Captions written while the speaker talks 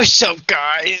What's up,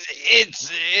 guys?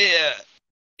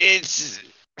 It's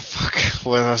fuck.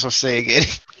 What am I supposed to say again?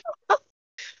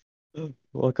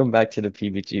 Welcome back to the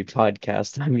PBG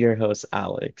podcast. I'm your host,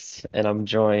 Alex, and I'm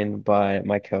joined by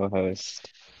my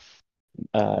co-host,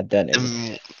 Denning.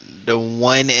 The, the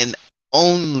one and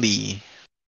only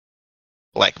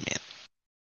black man. That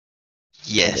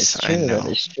Yes, is I true. That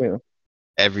know. is true.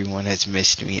 Everyone has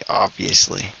missed me,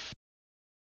 obviously.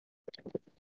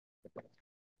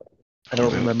 I don't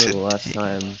But remember the last today,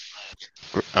 time.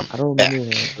 I'm I don't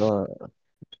remember back.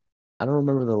 I don't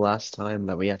remember the last time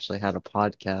that we actually had a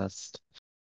podcast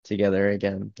together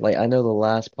again. Like, I know the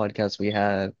last podcast we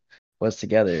had was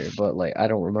together, but like, I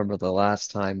don't remember the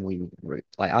last time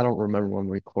I don't remember when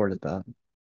we recorded that.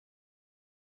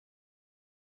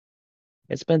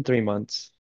 It's been 3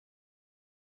 months.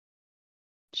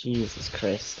 Jesus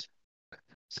Christ.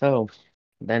 So,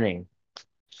 Denning,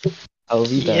 how have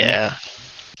you been? Yeah,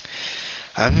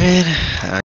 I mean,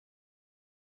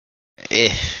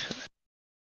 eh,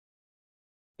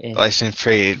 Eh, life's been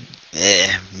pretty,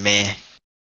 man.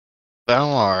 But I'm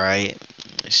alright.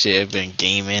 Shit, I've been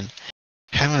gaming,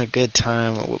 having a good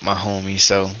time with my homies.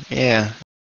 So yeah,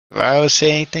 if I would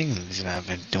say anything, I've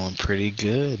been doing pretty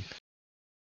good.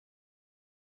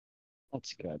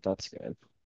 that's good. That's good.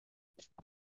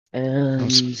 I'm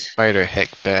And Spider Heck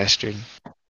bastard.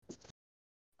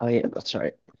 oh yeah, that's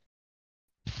right.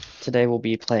 Today we'll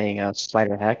be playing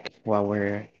Spider Hack while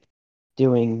we're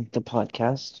doing the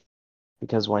podcast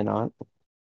because why not?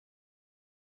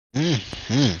 Hmm.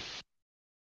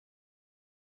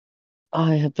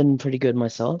 I have been pretty good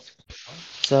myself.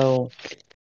 So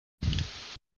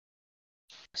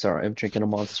sorry, I'm drinking a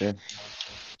Monster.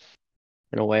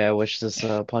 In a way, I wish this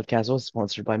podcast was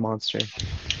sponsored by Monster.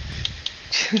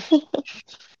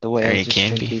 The way There I you just can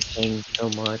drink be. these things so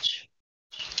much.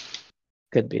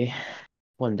 Could be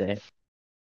one day.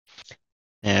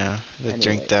 Yeah, the drink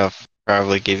Anyway, that'll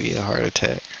probably give you a heart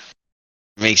attack.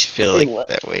 Makes you feel wait, like what?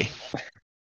 that way.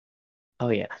 Oh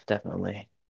yeah, definitely.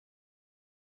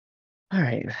 All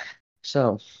right.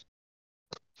 So,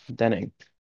 Denning,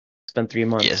 it's been 3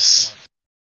 months. Yes.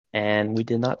 And we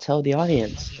did not tell the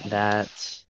audience that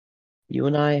you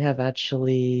and I have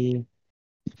actually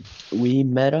we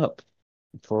met up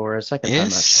for a second time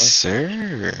Yes, actually.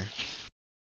 sir.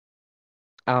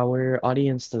 Our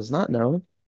audience does not know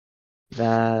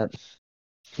that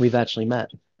we've actually met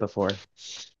before,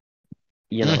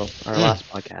 Mm, our mm. last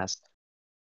podcast.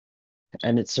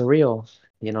 And it's surreal,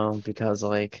 because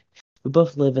like we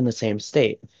both live in the same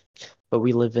state, but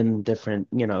we live in different,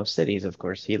 cities, of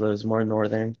course. He lives more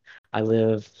northern, I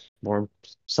live more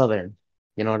southern.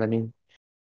 You know what I mean?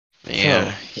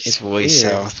 Yeah, So, he's it's way weird.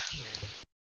 south.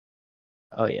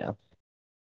 Oh yeah.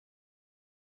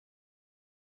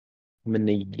 I'm in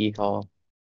the Yeehaw.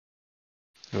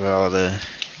 Well, I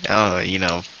don't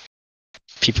know,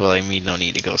 people like me don't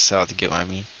need to go south to get what I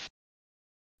mean.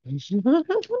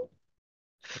 Exactly.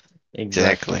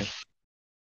 Exactly.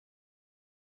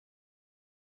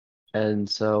 And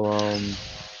so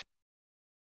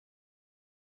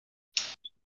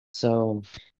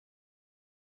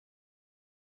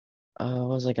what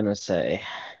was I gonna say?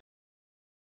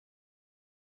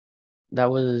 It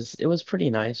was pretty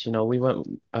nice, we went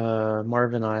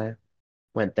Marv and I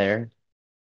went there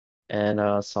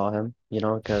and saw him,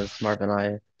 because Marv and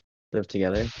I live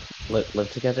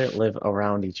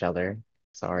around each other.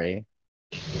 Sorry.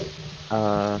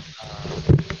 Uh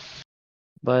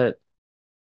but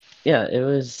yeah, it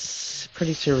was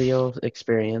pretty surreal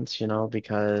experience,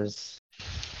 because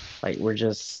like we're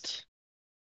just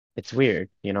it's weird,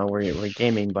 we're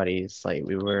gaming buddies. Like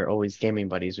we were always gaming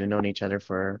buddies. We've known each other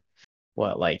for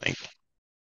what, like Like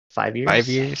 5 5 years?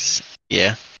 years.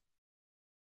 Yeah.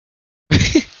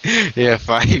 Yeah,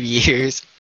 5 years.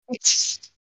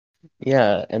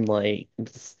 Yeah, and like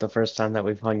it's the first time that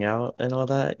we've hung out and all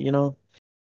that,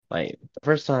 Like the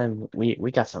first time we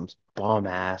got some bomb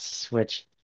ass, which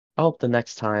I hope the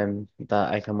next time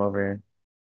that I come over,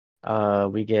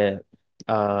 we get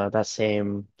that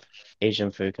same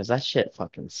Asian food because that shit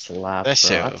fucking That slaps, bro.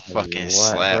 shit I would tell you fucking what,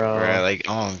 slap, bro. bro. Like,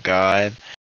 oh god.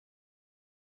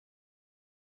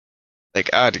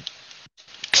 Like, I'd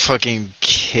fucking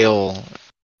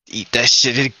eat that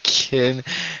shit again.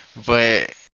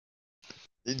 But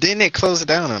didn't it close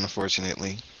down,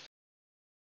 unfortunately?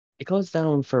 It goes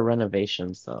down for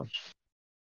renovations though.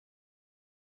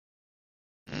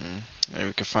 Maybe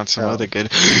we can find some other So,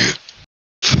 good,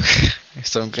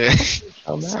 some good,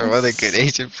 some other good dumbass.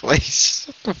 Asian place.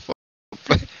 What the fuck?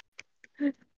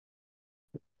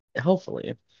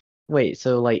 Hopefully. Wait,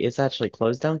 so like it's actually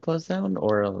closed down,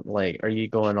 or like are you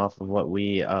going off of what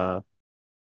we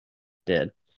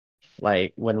did?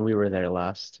 like when we were there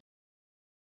last.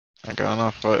 I don't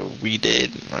know what we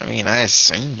did. I mean, I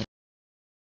assume,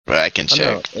 but I can Oh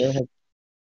no, check.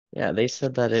 yeah, they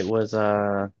said that it was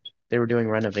they were doing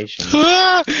renovations.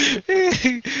 Ah!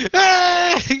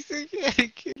 Ah!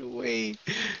 Get away.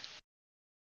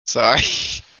 Sorry.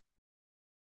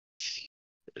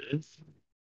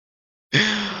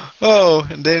 Oh,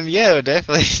 and then yeah,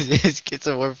 definitely just get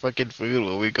some more fucking food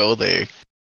when we go there.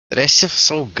 That shit was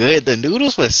so good. The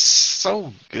noodles was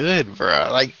so good, bro.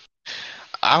 Like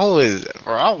I was,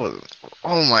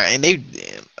 oh my, and they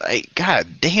like, god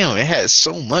damn, it had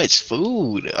so much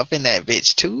food up in that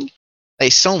bitch too.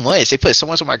 Like so much. They put so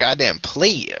much on my goddamn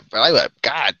plate. Bro, I like,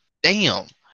 god damn.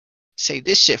 Save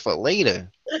this shit for later.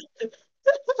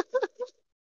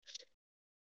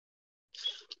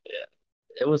 Yeah.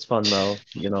 It was fun though.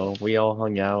 We all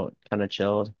hung out, kind of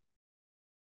chilled,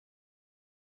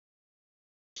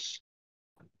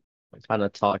 kind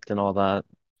of talked and all that.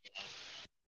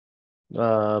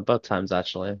 Both times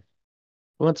actually.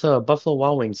 We went to Buffalo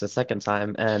Wild Wings the second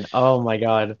time, and oh my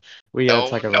God, we gotta No,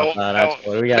 talk about no, that no,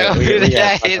 actually. We no, got we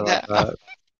gotta talk about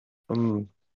no. that.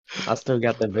 I still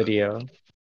got the video.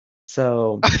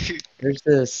 So there's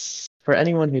this for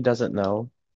anyone who doesn't know,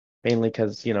 mainly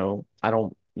because I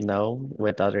don't know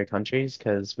with other countries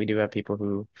because we do have people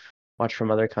who watch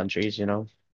from other countries.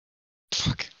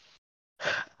 Fuck.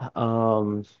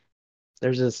 Um,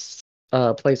 there's this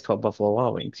place called Buffalo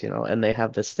Wild Wings, and they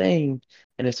have this thing,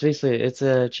 and it's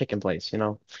a chicken place,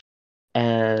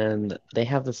 and they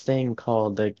have this thing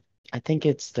called I think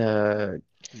it's the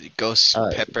Ghost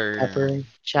uh pepper. pepper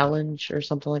challenge or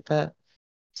something like that.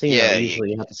 So Yeah,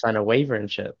 usually you have to sign a waiver and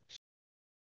shit.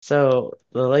 So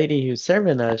the lady who's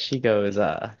serving us, she goes, she's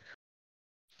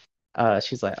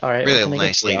like, all right, what really can I get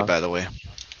nice for lady, y'all? by the way.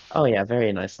 Oh yeah,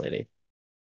 very nice lady.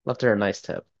 Left her a nice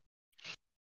tip.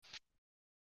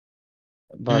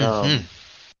 But Hmm.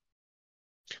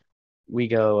 we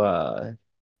go,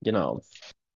 you know,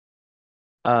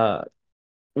 uh,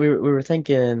 we were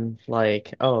thinking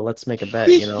like, oh, let's make a bet.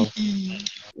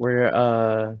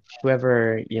 We're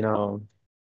whoever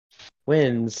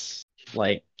wins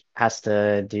like has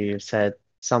to do said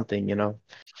something,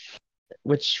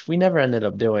 which we never ended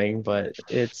up doing, but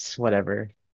it's whatever.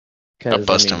 I'm Because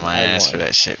I busting mean, my I ass for won.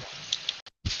 that shit.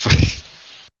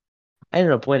 I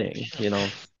ended up winning,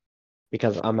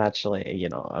 because I'm actually,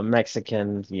 a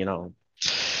Mexican. We're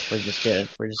just good.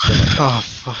 We're just good like that. Oh,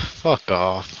 fuck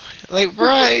off. Like,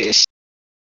 right?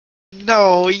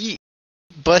 No, you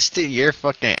busted your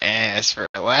fucking ass for.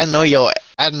 Well, I know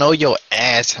your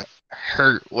ass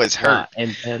was Wow. hurt.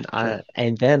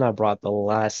 And then I brought the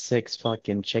last six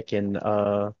fucking chicken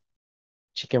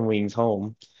wings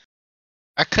home.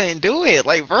 I couldn't do it.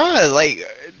 Like, bro, like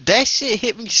that shit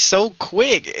hit me so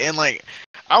quick, and like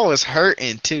I was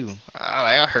hurting too.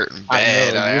 I hurting I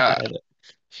bad. know you had it.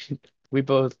 We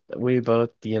both,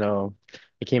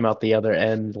 it came out the other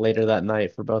end later that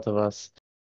night for both of us.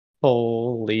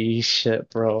 Holy shit,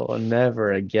 bro.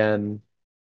 Never again.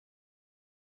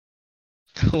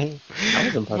 I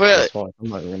was impressive as But fuck. I'm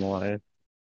not gonna lie.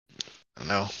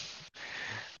 no,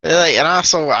 like, and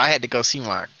also I had to go see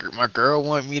my girl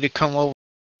wanted me to come over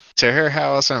to her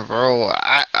house, and bro,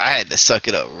 I had to suck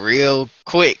it up real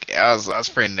quick. I was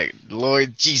praying to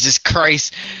Lord Jesus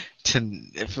Christ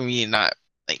for me not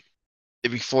like to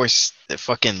be forced to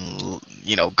fucking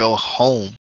go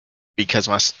home because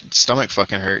my stomach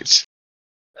fucking hurts.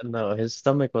 No, his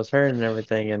stomach was hurting and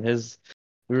everything, and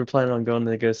we were planning on going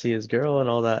to go see his girl and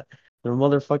all that. The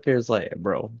motherfucker is like,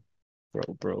 bro,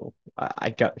 I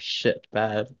got shit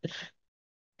bad.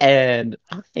 And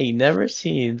I ain't never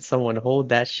seen someone hold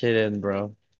that shit in,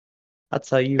 bro. I'll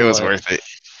tell you It was what, worth it.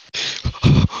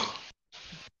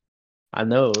 I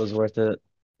know it was worth it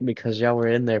because y'all were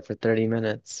in there for 30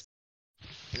 minutes.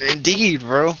 Indeed,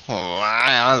 bro. Oh,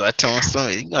 I told my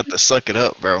stomach, you got to suck it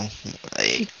up, bro.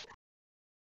 Like,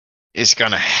 it's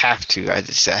gonna have to. I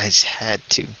just had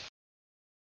to.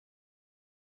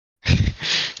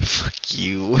 Fuck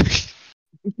you.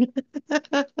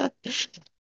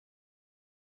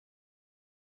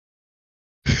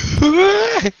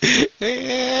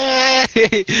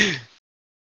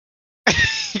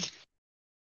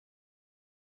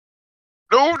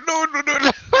 No, no, no, no,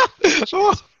 no.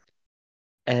 Oh.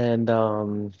 And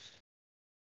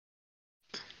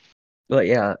but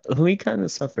yeah, we kind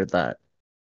of suffered that.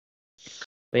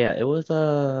 But yeah, it was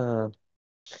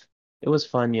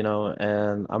fun,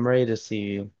 and I'm ready to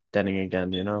see Denning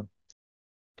again,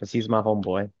 because he's my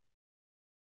homeboy.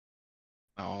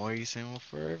 Always and will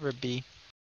forever be.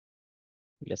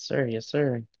 Yes, sir. Yes,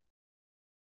 sir.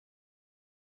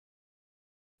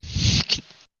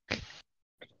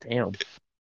 Damn.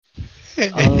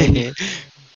 Um,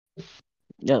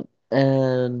 yeah.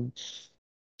 And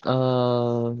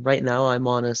right now I'm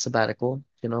on a sabbatical,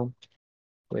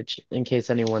 which in case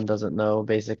anyone doesn't know,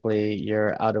 basically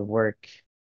you're out of work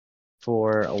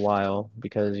for a while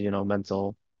because,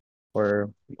 mental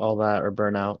or all that or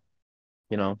burnout,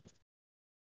 you know,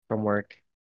 from work.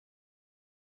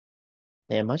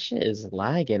 Damn, my shit is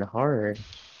lagging hard.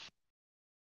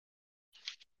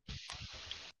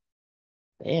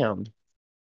 Damn.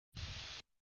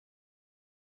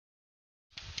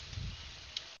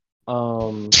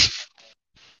 Um,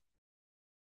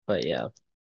 but yeah.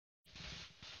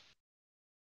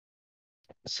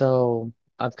 So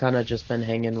I've kind of just been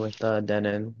hanging with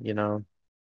Denon,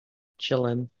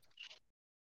 chilling.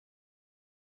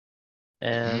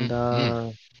 And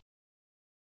Mhm.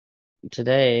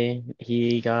 today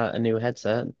he got a new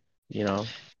headset, you know.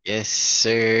 Yes,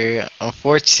 sir.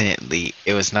 Unfortunately,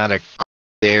 it was not a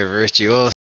Corsair Virtual.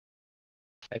 A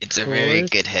It's a very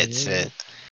good headset.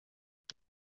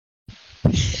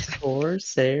 Corsair,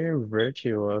 Corsair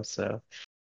Virtuoso.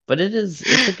 But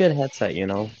it's a good headset,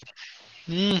 because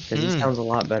he Hmm. sounds a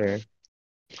lot better.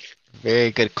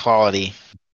 Very good quality.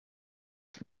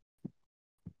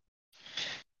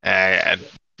 I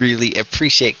really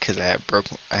appreciate because I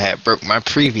had broke my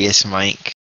previous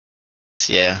mic.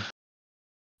 Yeah.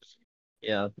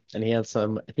 Yeah, and he had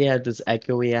this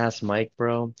echoey ass mic,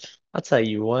 bro. I'll tell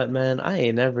you what, man, I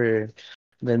ain't never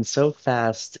been so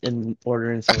fast in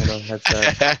ordering someone a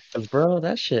headset. 'Cause bro,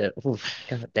 that shit, oof,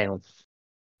 god damn.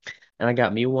 And I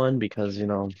got me one because,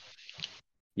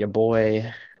 your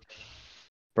boy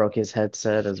broke his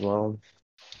headset as well.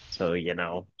 So,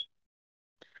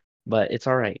 but it's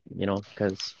all right,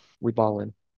 because we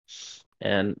ballin'.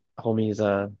 And homie's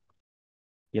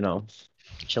you know,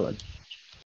 chilling.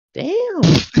 Damn.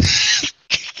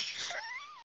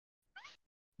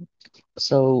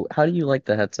 So, how do you like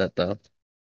the headset though?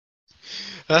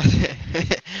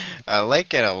 I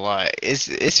like it a lot.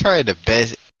 It's probably the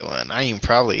best one. I mean,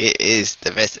 probably it is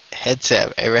the best headset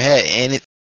I've ever had, and it's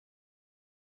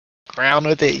ground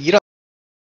with it. You know,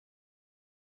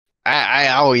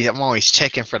 I'm always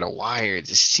checking for the wire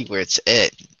to see where it's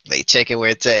at. Like checking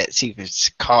where it's at, see if it's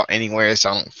caught anywhere, so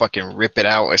I don't fucking rip it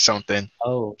out or something.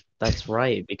 Oh, that's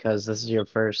right, because this is your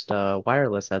first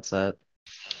wireless headset.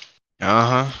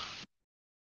 Uh huh.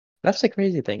 That's the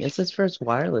crazy thing. It's his first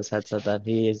wireless headset that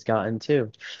he has gotten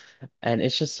too. And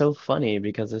it's just so funny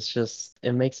because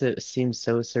it makes it seem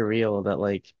so surreal that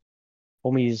like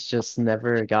homie's just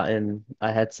never gotten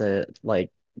a headset like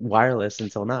wireless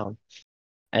until now.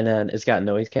 And then it's got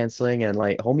noise canceling and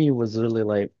like homie was literally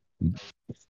like,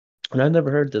 and I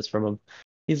never heard this from him.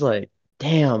 He's like,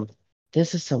 damn,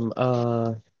 this is some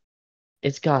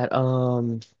it's got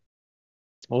what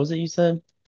was it you said?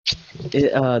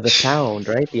 The sound,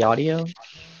 right? The audio?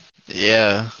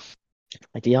 Yeah.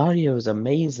 Like the audio is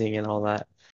amazing and all that.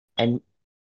 And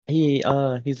he's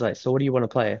like, so what do you want to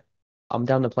play? I'm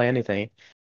down to play anything.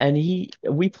 And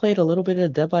we played a little bit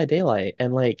of Dead by Daylight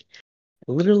and like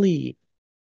literally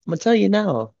I'm gonna tell you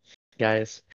now,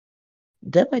 guys,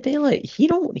 Dead by Daylight, he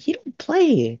don't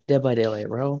play Dead by Daylight,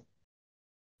 bro.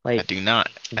 I Like do not.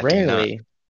 I do not. rarely.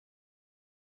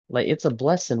 Like it's a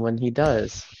blessing when he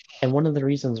does. And one of the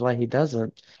reasons why he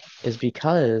doesn't is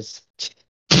because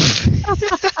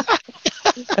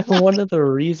one of the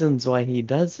reasons why he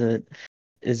doesn't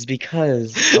is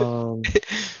because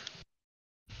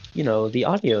the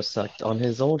audio sucked on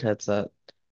his old headset.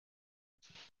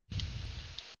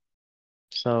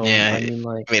 So, Yeah, I it mean,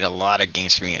 like, made a lot of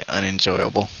games for me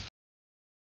unenjoyable.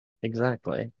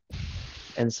 exactly.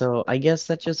 And so I guess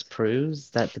that just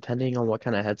proves that depending on what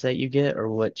kind of headset you get or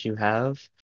what you have,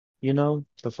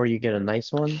 before you get a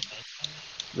nice one,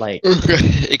 like,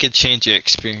 It could change your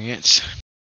experience.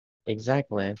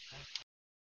 exactly.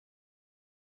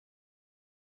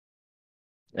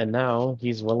 And now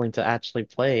he's willing to actually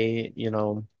play,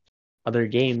 other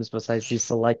games besides these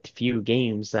select few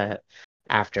games that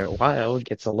after a while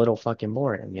gets a little fucking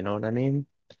boring, you know what I mean?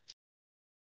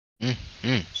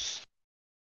 Mm-hmm.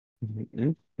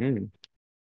 Mm-hmm.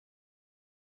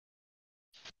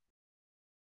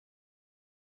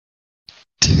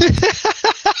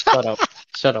 Shut up.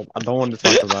 Shut up. I don't want to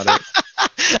talk about it.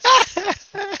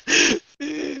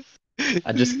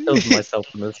 I just killed myself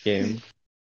in this game.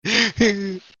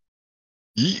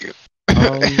 Yeah.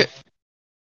 Um,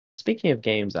 Speaking of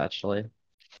games, actually,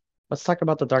 let's talk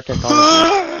about the Dark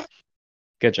Anthology.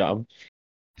 Good job.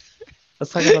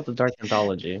 Let's talk about the Dark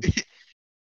Anthology.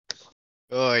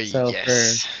 Oh So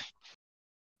yes.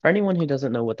 for anyone who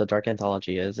doesn't know what the Dark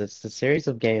Anthology is, it's a series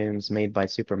of games made by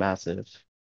Supermassive.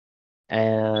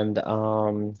 and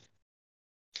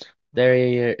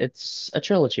it's a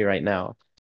trilogy right now.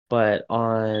 But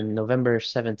on November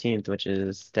 17th, which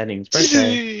is Denning's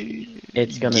birthday,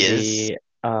 it's gonna Yes. be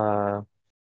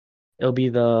it'll be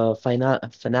the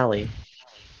finale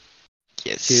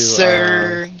Yes, to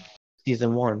sir.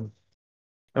 season one.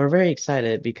 And we're very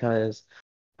excited because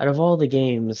out of all the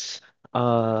games,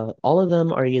 all of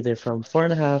them are either from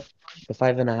 4.5 to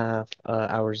 5.5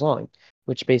 hours long,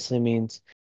 which basically means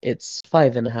it's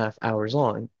 5.5 hours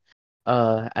long,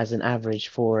 as an average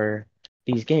for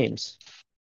these games.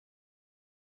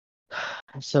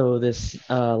 So this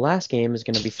last game is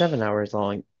going to be 7 hours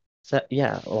long.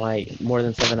 Yeah, like more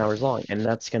than 7 hours long, and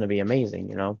that's going to be amazing,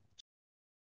 you know?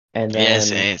 And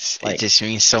Yes, and then, it like, just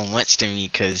means so much to me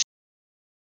because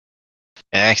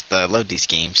I love these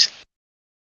games.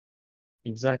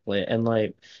 exactly. And,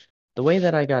 like, the way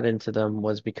that I got into them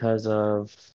was because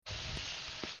of,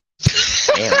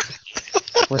 damn,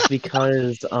 was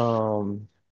because,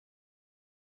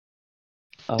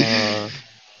 uh,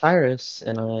 Cyrus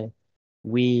and I,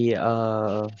 we,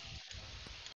 uh,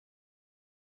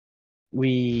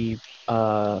 we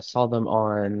saw them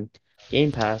on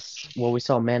Game Pass. Well, we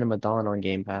saw Man of Medan on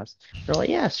Game Pass. We're like,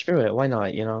 yeah, screw it, why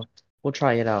not? You know, we'll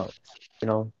try it out. You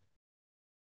know,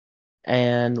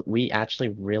 and we actually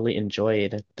really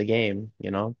enjoyed the game.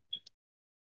 You know,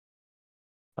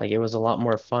 like it was a lot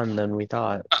more fun than we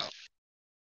thought.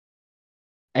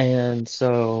 And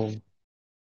so,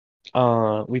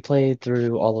 we played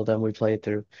through all of them. We played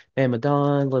through Man of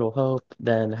Medan, Little Hope,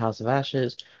 then House of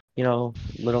Ashes. You know,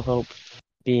 Little Hope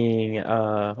being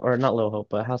or not Little Hope,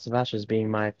 but House of Ashes being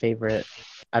my favorite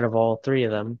out of all three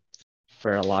of them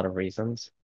for a lot of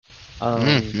reasons.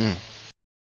 Um, Hmm.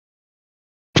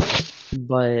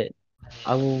 but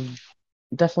I will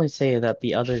definitely say that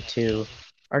the other two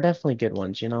are definitely good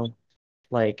ones, you know?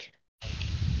 Like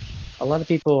a lot of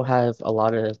people have a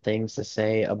lot of things to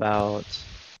say about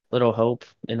Little Hope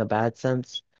in a bad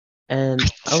sense.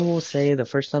 And I will say the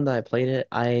first time that I played it,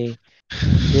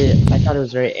 I thought it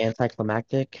was very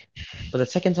anticlimactic. But the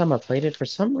second time I played it, for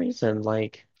some reason,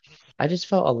 like I just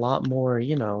felt a lot more,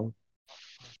 you know,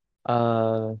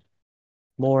 uh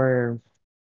more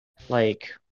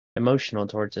like emotional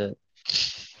towards it,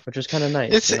 which was kind of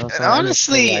nice, It's you know, so I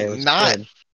understand why honestly it was not. good.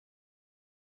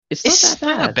 It's not that It's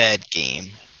not a bad. bad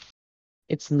game.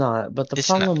 It's not, but the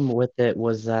It's not. problem with it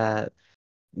was that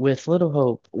with Little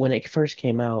Hope, when it first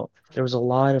came out, there was a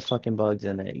lot of fucking bugs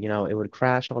in it. You know, it would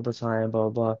crash all the time, blah,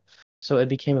 blah, blah. So it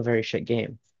became a very shit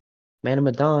game. Man of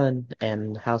Medan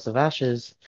and House of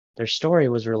Ashes, their story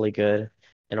was really good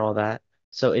and all that,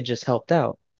 so it just helped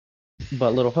out.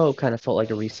 But Little Hope kind of felt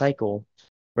like a recycle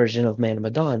version of Man of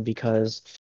Medan because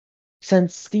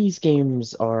since these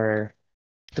games are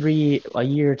a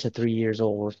year to 3 years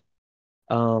old,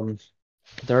 um,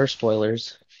 there are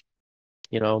spoilers,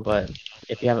 you know, but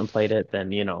if you haven't played it,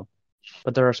 then you know.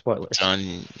 But there are It's spoilers. on.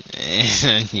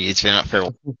 It's been up for a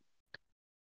while.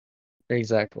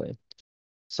 Exactly.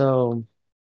 So,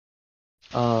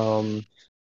 um,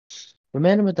 with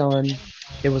Man of Medan,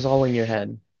 it was all in your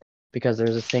head because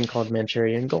there's this thing called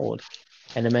Manchurian Gold,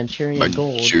 and the Manchurian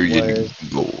Gold Manchurian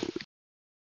Gold.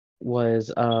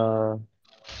 was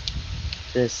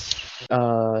this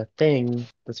thing,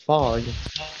 this fog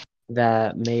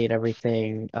that made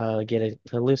everything get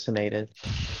hallucinated.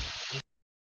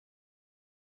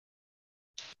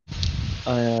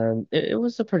 It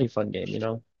was a pretty fun game, you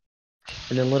know.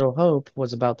 And then Little Hope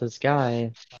was about this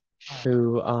guy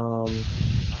who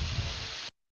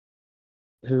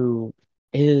who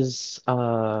his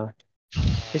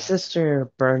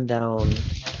sister burned down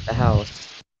the house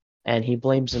and he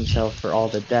blames himself for all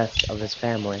the death of his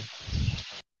family.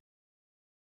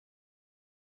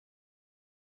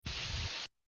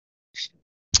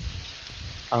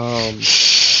 Um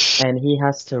and he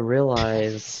has to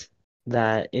realize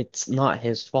that it's not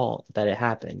his fault that it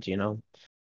happened, you know.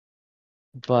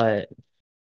 But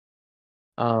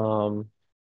um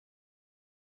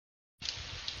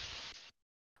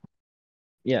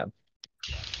yeah.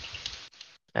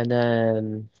 And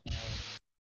then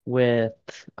with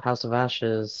House of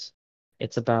Ashes,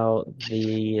 it's about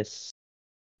these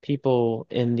people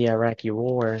in the Iraqi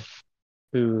war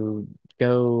who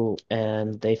go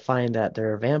and they find that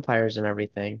there are vampires and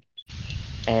everything,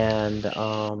 and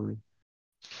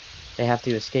they have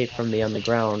to escape from the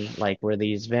underground, like where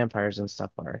these vampires and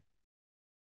stuff are.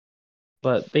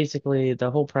 But basically,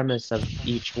 the whole premise of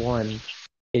each one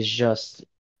is just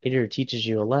it either teaches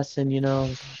you a lesson, you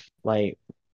know, like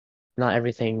not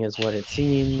everything is what it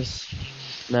seems.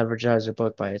 Never judge a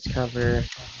book by its cover.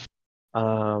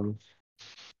 Um,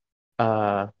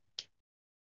 uh,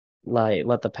 like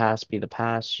let the past be the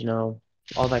past,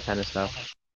 all that kind of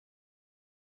stuff.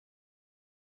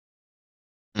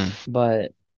 Mm.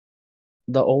 But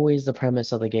the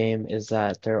premise of the game is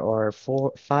that there are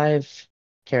five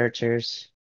characters.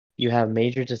 You have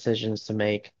major decisions to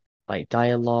make, like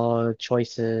dialogue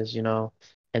choices,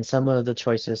 and some of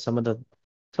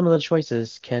the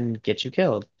choices can get you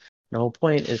killed. The whole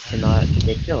point is to not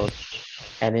get killed.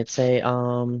 And it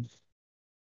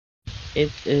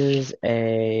is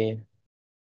a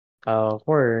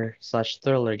horror slash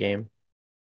thriller game.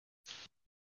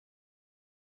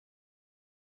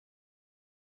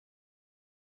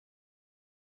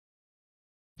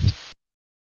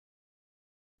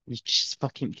 You just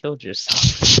fucking killed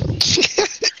yourself.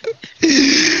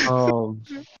 Um,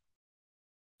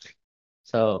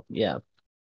 so yeah.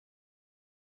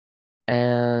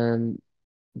 And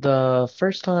the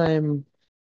first time,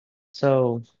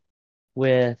 so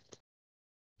with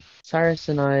Cyrus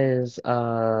and I's,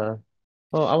 well,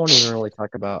 I won't even really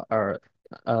talk about our,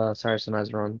 Cyrus and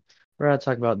I's run. We're gonna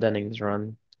talk about Denning's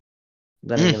run. Mm,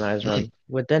 Denning and I's mm. run.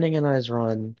 With Denning and I's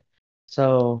run,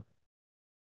 so,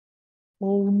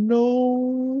 oh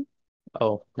no.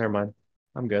 Oh, never mind.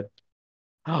 I'm good.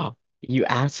 Oh, you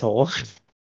asshole.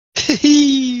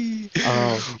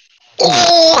 Um,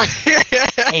 Oh!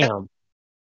 damn. I'm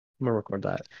gonna record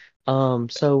that.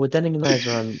 So with Denning and I's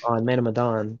run on Man of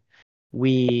Medan,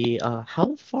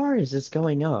 how far is this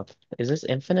going up? Is this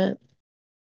infinite?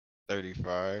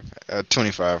 35,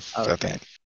 25, I Okay, think. okay.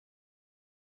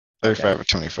 35 or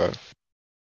 25.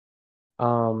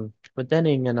 With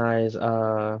Denning and I's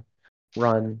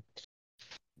run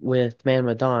with Man of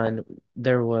Medan,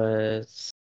 there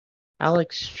was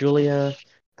Alex, Julia,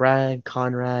 Brad,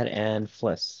 Conrad, and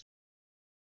Fliss.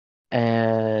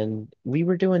 And we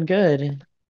were doing good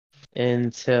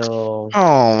until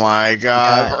Oh my we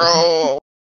god, got bro.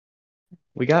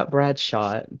 we got Brad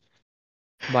shot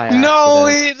by No,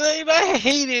 accident. I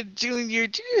hated Junior.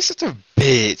 Junior's such a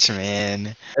bitch,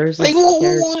 man. There's Like, this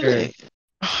what? character,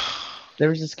 there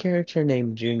was this character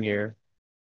named Junior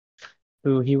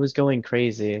who he was going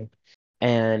crazy,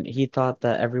 and he thought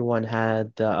that everyone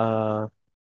had the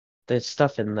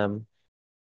stuff in them.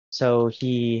 So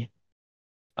he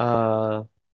uh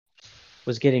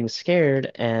was getting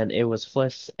scared, and it was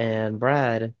Fliss and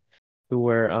Brad who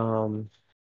were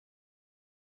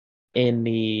in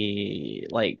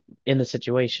the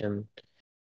situation.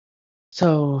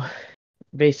 So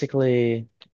basically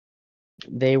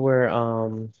they were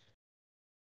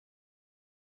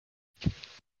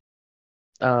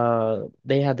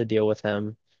they had to deal with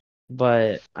him,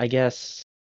 but I guess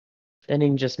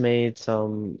Denning just made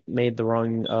the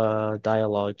wrong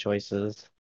dialogue choices,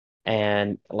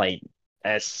 and like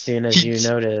as soon as He, you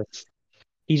notice,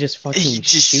 he just he fucking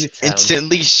just shoots him.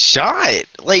 instantly shot.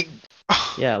 Like,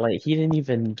 Yeah, like he didn't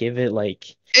even give it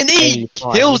like and he any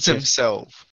thought. kills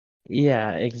himself.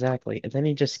 Yeah, exactly. And then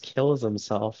he just kills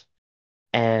himself.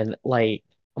 And like,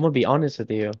 I'm gonna be honest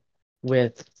with you,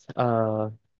 with uh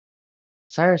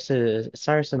Cyrus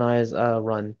and I's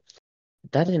run,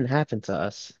 that didn't happen to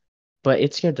us. But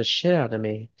it scared the shit out of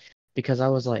me because I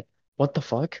was like, what the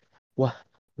fuck? What?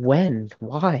 When?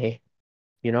 Why?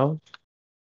 You know?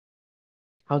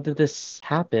 How did this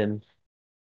happen?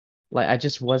 Like, I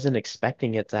just wasn't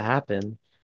expecting it to happen.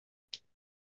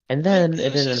 And Like, then it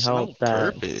there's didn't just help no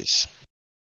that, purpose.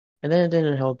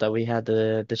 we had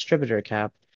the distributor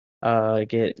cap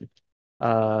get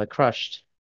crushed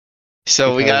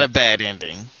So we got because a bad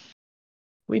ending.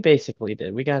 we basically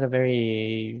did. We got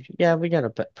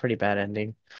a pretty bad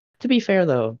ending. To be fair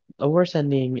though, a worse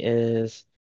ending is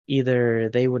either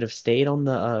they would have stayed on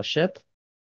the ship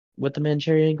with the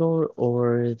Manchurian Gold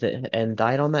and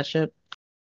died on that ship,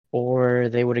 or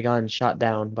they would have gotten shot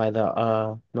down by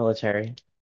the military.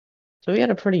 So we had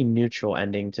a pretty neutral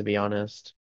ending, to be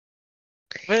honest.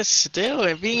 But still,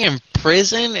 and being in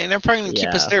prison, and they're probably gonna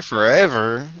keep us Yeah, there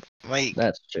forever. Like,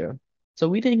 that's true. So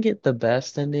we didn't get the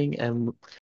best ending, and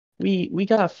we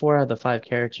got four out of the five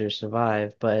characters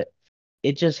survive, but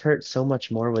it just hurt so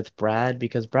much more with Brad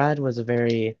because Brad was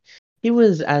he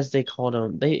was, as they called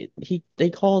him, they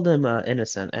called him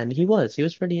innocent, and he was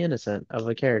pretty innocent of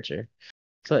a character.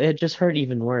 So it just hurt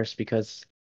even worse because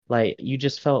like you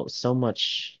just felt so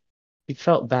much, you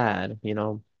felt bad,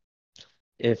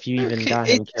 if you even okay, got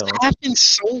it him just killed. happened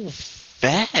so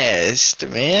fast,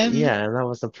 man. Yeah, and that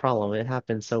was the problem. It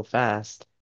happened so fast.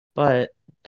 But,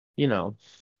 you know,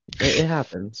 it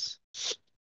happens.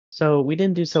 So we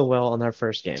didn't do so well on our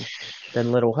first game.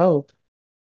 Then Little Hope,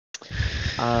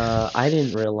 I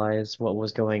didn't realize what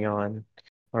was going on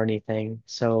or anything.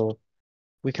 So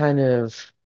we kind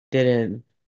of didn't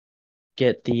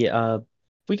get the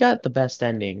we got the best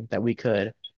ending that we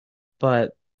could,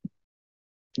 but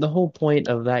the whole point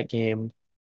of that game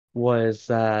was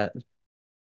that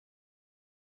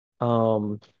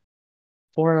um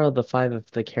 4 out of the 5 of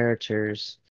the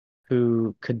characters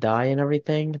who could die and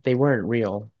everything, they weren't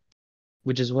real,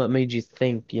 which is what made you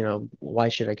think, why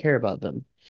should I care about them?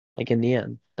 Like in the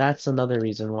end. That's another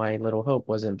reason why Little Hope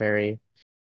wasn't very,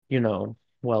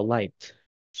 well liked.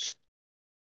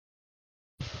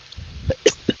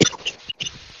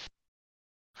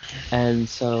 And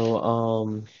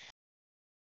so,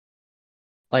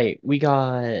 like we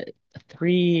got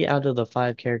 3 out of the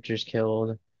 5 characters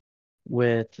killed,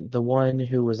 with the one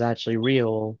who was actually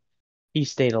real, he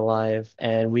stayed alive,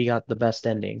 and we got the best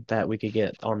ending that we could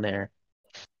get on there.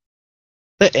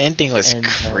 The ending was And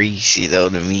crazy though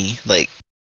to me. Like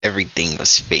everything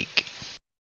was fake.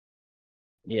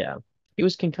 yeah, he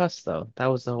was concussed though. That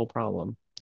was the whole problem.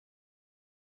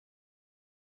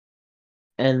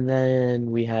 And then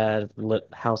we had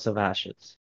House of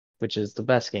Ashes, which is the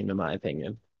best game in my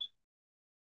opinion.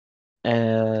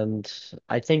 And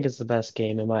I think it's the best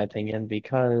game in my opinion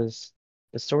because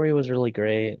the story was really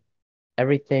great.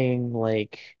 Everything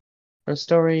like from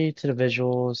story to the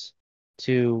visuals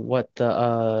to what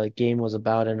the game was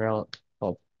about and all.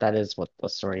 Well, that is what the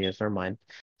story is. Never mind.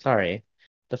 Sorry.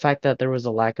 The fact that there was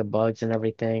a lack of bugs and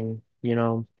everything,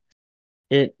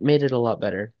 it made it a lot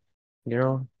better, you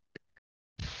know?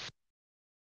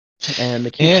 And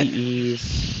the Yeah.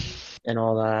 QTEs and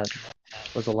all that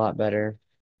was a lot better.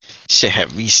 Shit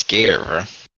had me scared, bro.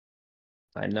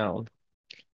 I know.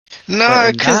 But Nah,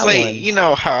 in cause that like one, you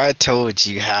know how I told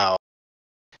you how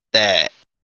that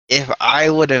if I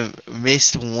would have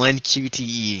missed one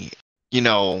QTE,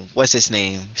 what's his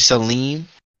name? Salim,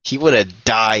 he would have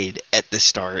died at the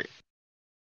start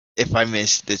if I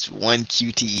missed this one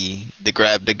QTE to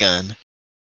grab the gun.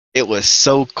 It was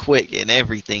so quick and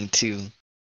everything too.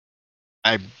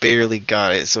 I barely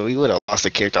got it, so we would have lost the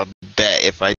character on that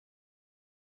if I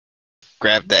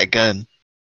grabbed that gun.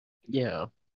 yeah.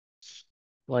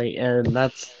 Like, and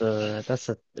that's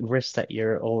the risk that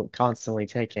you're constantly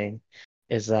taking,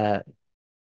 is that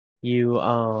you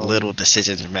Little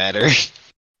decisions matter.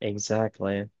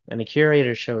 exactly. And the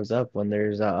curator shows up when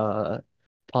there's a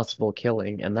possible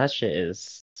killing, and that shit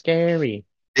is scary.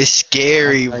 It's I'll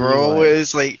scary, tell you bro. what.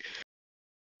 It's like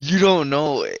you don't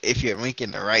know if you're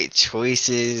making the right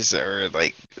choices or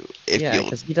like if Yeah, you'll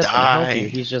because he doesn't help you. die.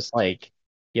 He's just like,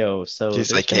 yo, so Just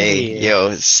there's like, gonna hey, be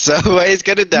yo, somebody's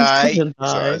gonna who's die. gonna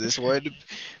So I die? just wanted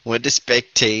to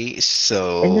spectate. And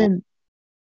So then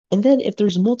and then if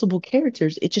there's multiple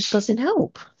characters, it just doesn't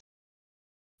help.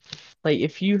 Like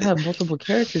if you have multiple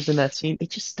characters in that scene, it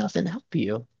just doesn't help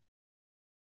you.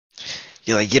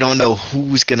 you don't know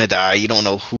who's gonna die. You don't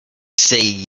know who to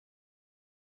save.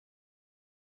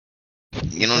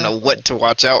 You don't know Exactly. what to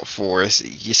watch out for.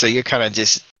 So you're kind of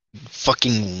just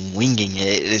fucking winging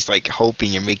it. It's like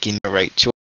hoping you're making the right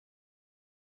choice.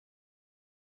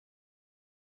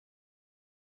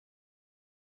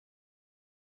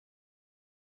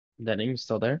 Denning's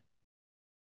still there?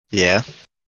 Yeah.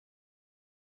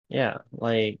 Yeah,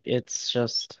 like it's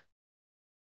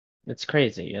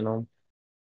crazy, you know?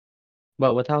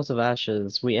 But with House of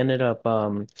Ashes, we ended up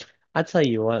I tell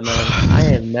you what, man, I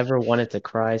have never wanted to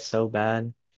cry so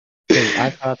bad because I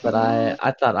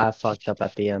thought I fucked up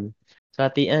at the end. So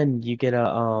at the end you get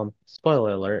a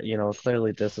spoiler alert,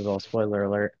 clearly this is all spoiler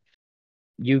alert.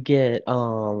 You get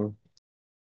you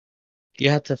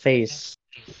have to face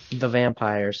the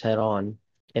vampires head on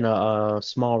in a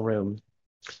small room.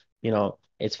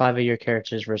 It's 5 of your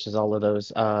characters versus all of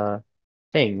those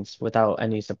things without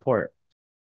any support.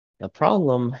 The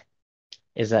problem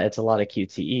is that it's a lot of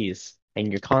QTEs,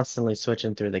 and you're constantly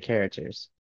switching through the characters.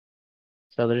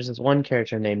 So there's this one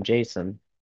character named Jason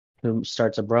who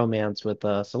starts a bromance with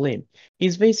Salim.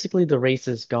 He's basically the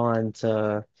racist gone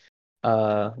to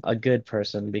a good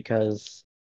person because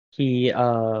he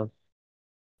uh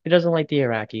he doesn't like the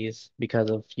Iraqis because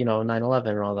of 9/11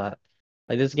 and all that.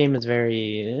 Like this game is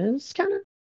it's kind of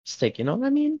stick, you know what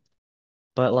I mean?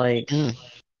 But like Mm.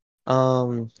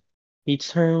 um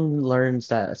learns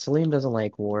that Salim doesn't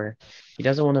like war. He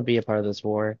doesn't want to be a part of this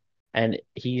war. And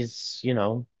he's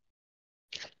a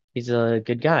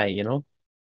good guy.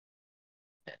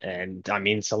 And I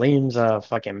mean, Salim's a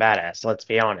fucking badass, let's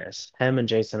be honest. Him and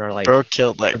Jason are like Bro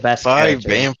killed the like best 5 characters.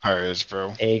 vampires,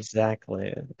 bro.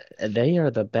 Exactly. They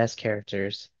are the best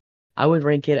characters. I would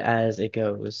rank it as it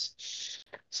goes.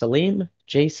 Salim,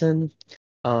 Jason,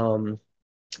 um,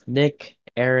 Nick,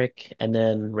 Eric, and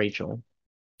then Rachel.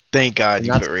 Thank God And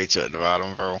you that's put Rachel at the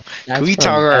bottom, bro. Can that's we talk from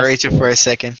about best Rachel for to a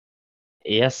second?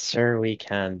 yes, sir, we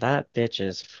can. That bitch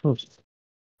is. Phew.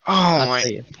 Oh I'll my.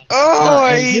 tell you. Oh, Nah,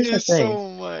 I and hate here's the it thing. so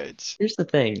much. Here's the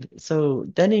thing. So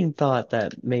Denning thought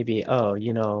that maybe,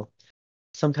 oh,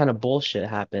 some kind of bullshit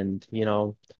happened,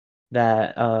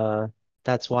 that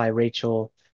that's why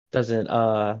Rachel doesn't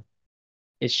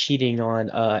is cheating on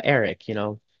Eric,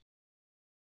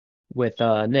 with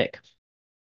Nick.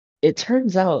 It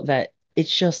turns out that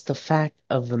it's just the fact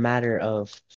of the matter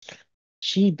of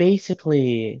she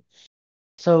basically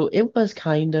so it was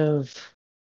kind of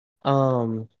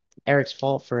um Eric's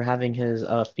fault for having his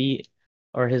feet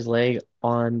or his leg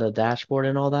on the dashboard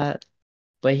and all that.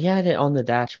 But he had it on the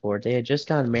dashboard. They had just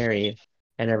gotten married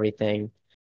and everything.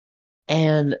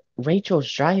 And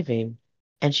Rachel's driving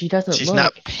and she doesn't She's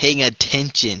not look paying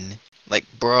attention. Like,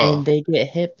 and bro. they get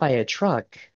hit by a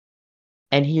truck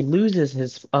and he loses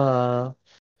his whole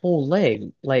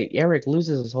leg. Like Eric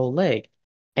loses his whole leg.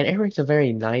 And Eric's a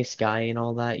very nice guy and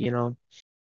all that,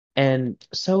 And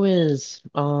so is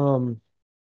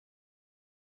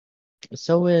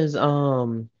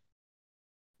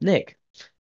Nick.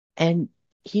 And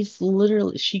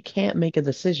she can't make a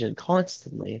decision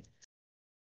constantly.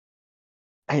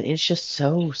 And it's just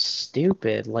so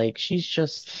stupid. Like she's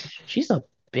a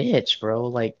bitch, bro.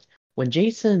 Like when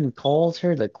Jason calls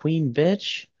her the queen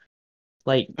bitch,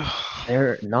 like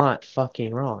they're not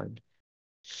fucking wrong.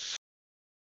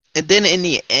 And then in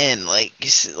the end, like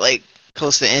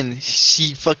close to the end,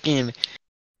 she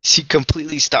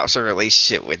completely stops her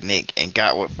relationship with Nick and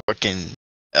got with fucking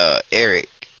Eric.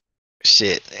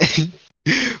 Shit.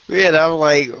 Man, I'm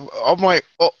like,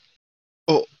 oh,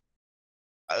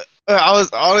 I was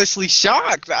honestly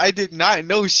shocked. I did not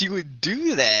know she would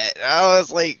do that. I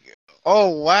was like, oh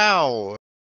wow.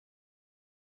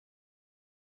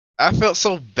 I felt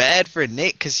so bad for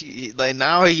Nick because he like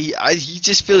now he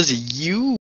just feels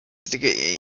used.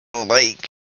 Like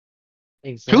who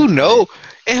Exactly. know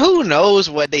and who knows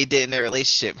what they did in their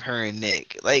relationship, her and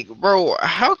Nick. Like, bro,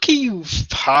 how can you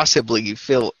possibly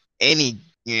feel any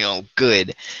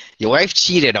good? Your wife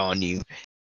cheated on you,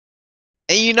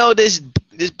 and this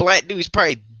black dude's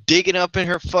probably digging up in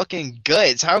her fucking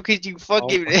guts. How could you Oh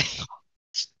fucking my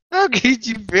how could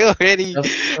you feel any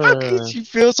just how could you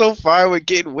feel so far with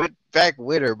getting back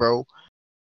with her, bro?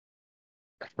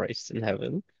 Christ in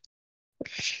heaven.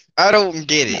 I don't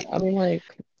get it. I mean like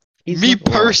he's Me not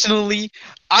well, personally,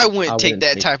 I I wouldn't take wouldn't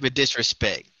that take type of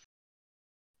disrespect.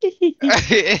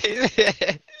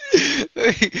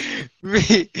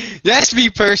 That's me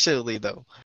personally, though.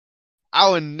 I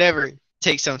would never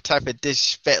take some type of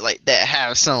disrespect like that.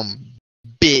 Have some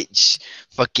bitch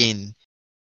fucking.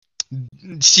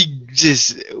 She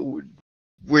just.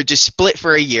 We're just split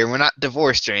for a year. We're not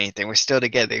divorced or anything. We're still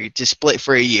together. Just split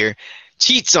for a year.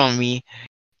 Cheats on me.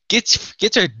 Gets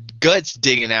her guts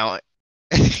digging out.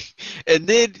 And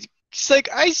then she's like,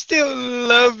 I still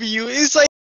love you. It's like,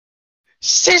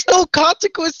 there's no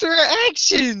consequence to her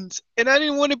actions, and I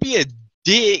didn't want to be a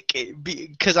dick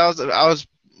because I was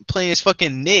playing as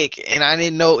fucking Nick, and I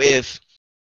didn't know if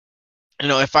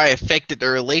I affected the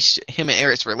relationship, him and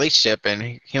Eric's relationship, and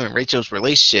him and Rachel's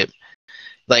relationship,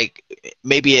 like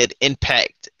maybe it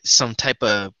impact some type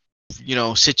of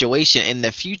situation in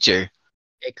the future.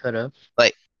 it could have.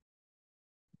 Like,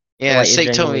 yeah, Like it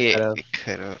Sake told genuinely me could it, have. it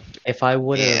could have. If I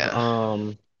would have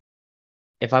Yeah.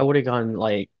 if I would have gone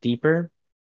like deeper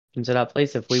into that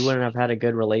place, if we wouldn't have had a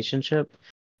good relationship,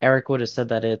 Eric would have said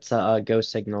that it's a go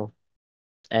signal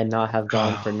and not have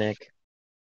gone for Oh. Nick,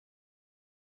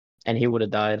 and he would have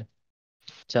died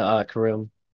to Karoom.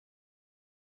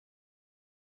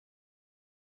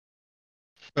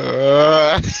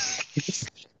 Uh.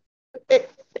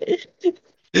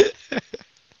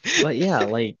 But yeah,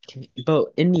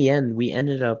 but in the end, we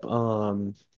ended up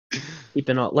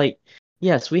keeping all like,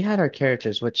 yes, we had our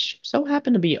characters, which so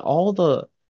happened to be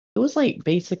it was like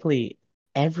basically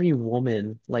every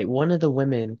woman, like one of the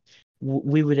women,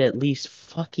 we would at least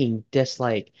fucking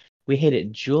dislike. We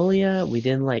hated Julia, we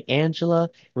didn't like Angela,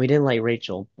 and we didn't like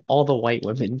Rachel. All the white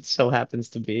women so happens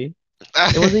to be.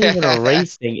 It wasn't even a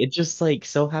race thing. It just like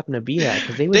so happened to be that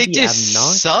because they would They be just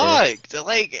obnoxious. sucked.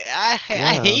 Like I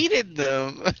Yeah. hated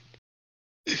them.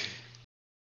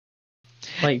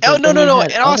 Like, Oh but no then no we no!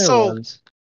 had And other also, ones.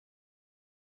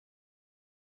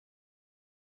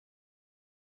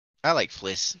 I like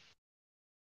Fliss.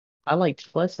 I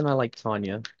liked Fliss and I liked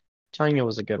Tanya. Tanya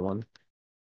was a good one.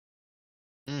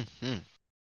 Hmm.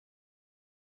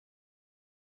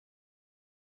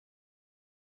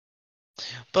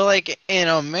 But like Man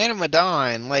of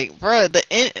Medan, like bruh,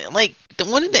 the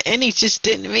one in the endings just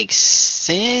didn't make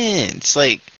sense.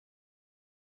 Like,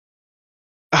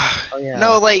 Oh yeah,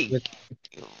 no, like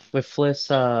with Fliss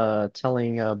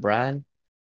telling Brad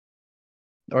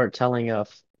or telling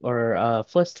or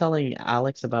Fliss telling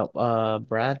Alex about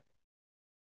Brad.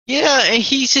 Yeah, and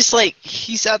he's just like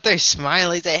he's out there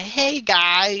smiling. He's like, "Hey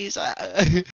guys."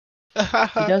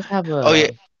 He does have Oh yeah,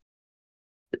 a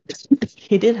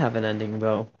he did have an ending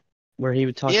though, where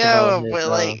he talked about yeah, his but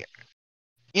like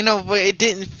but it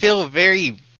didn't feel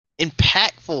very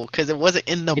impactful because it wasn't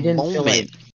in the it didn't feel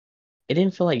moment. like it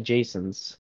didn't feel like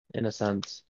Jason's in a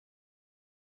sense.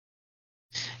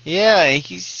 Yeah,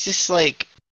 he's just like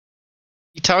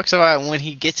he talks about when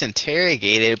he gets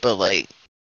interrogated, but like,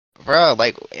 bro,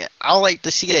 like I like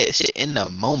to see that shit in the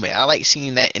moment. I like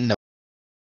seeing that in the.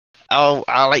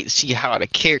 I like to see how the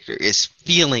character is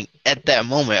feeling at that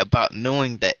moment about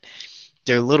knowing that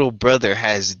their little brother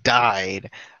has died.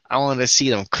 I want to see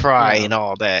them cry Yeah, and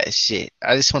all that shit.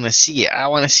 I just want to see it. I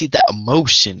want to see that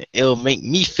emotion. It'll make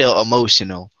me feel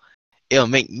emotional. It'll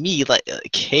make me like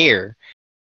care.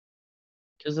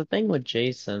 because the thing with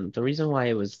Jason, the reason why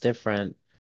it was different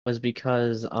was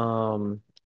because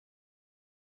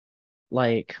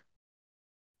like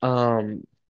um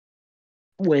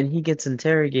when he gets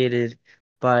interrogated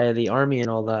by the army and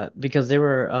all that, because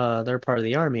they're part of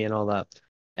the army and all that,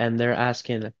 and they're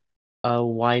asking,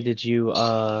 why did you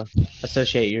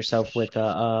associate yourself with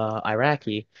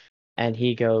Iraqi? And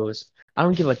he goes, I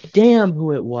don't give a damn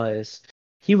who it was.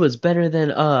 He was better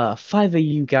than five of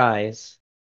you guys.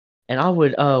 And I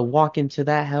would walk into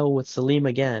that hell with Salim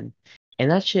again. And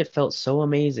that shit felt so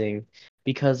amazing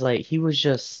because like he was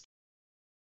just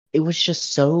it was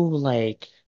just so like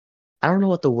I don't know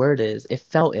what the word is. It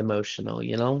felt emotional,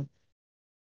 you know?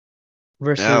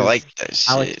 I Versus like that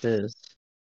shit.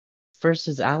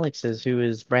 Alex's who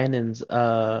is Brad's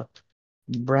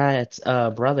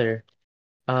brother,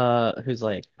 who's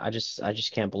like, I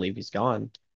just can't believe he's gone,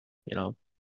 you know?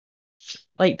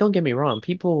 Like, don't get me wrong,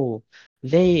 people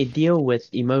they deal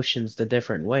with emotions the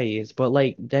different ways, but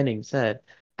like Denning said,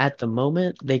 at the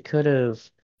moment they could have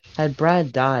had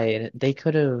Brad died, they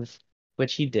could have,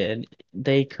 which he did,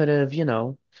 they could have,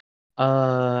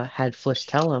 had Flish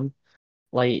tell him,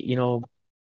 like,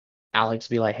 Alex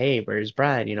be like, "Hey, where's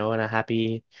Brad?" In a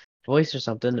happy voice or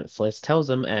something. Fliss tells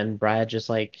him, and Brad just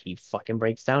like he fucking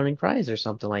breaks down and cries or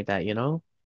something like that, you know?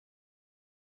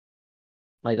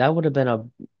 Like that would have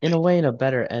been in a way, a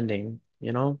better ending,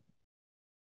 you know?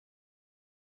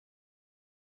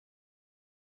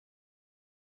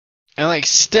 And like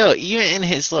still, even in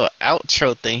his little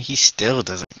outro thing, he still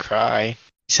doesn't cry.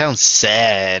 He sounds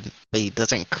sad, but he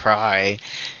doesn't cry.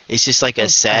 It's just like a Sounds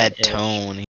sad sad-ish,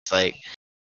 tone. He's like,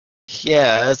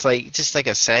 yeah, it's like just like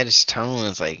a saddish tone.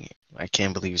 It's like I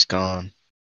can't believe he's gone.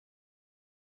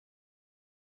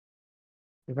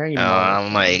 very I'm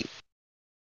monotone.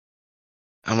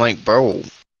 like, bro,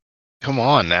 come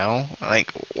on now.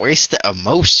 Like, where's the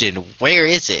emotion? Where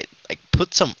is it? Like,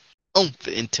 put some oomph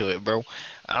into it, bro.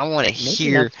 I want to Maybe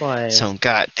hear that's why, some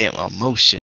goddamn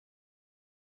emotion.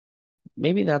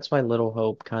 maybe that's why Little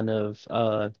Hope kind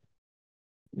of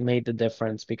made the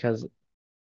difference because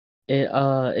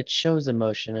it shows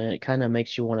emotion and it kind of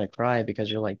makes you want to cry because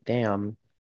you're like, damn,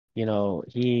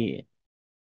 he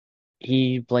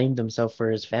blamed himself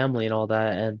for his family and all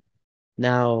that, and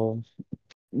now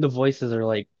the voices are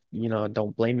like,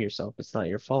 don't blame yourself. It's not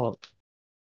your fault.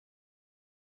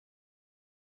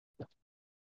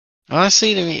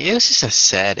 Honestly, to me, it was just a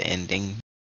sad ending.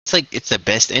 It's like it's the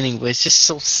best ending, but it's just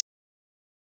so.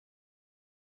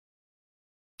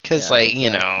 Because, Yeah, like,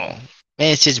 exactly. man,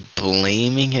 it's just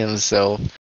blaming himself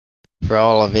for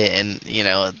all of it.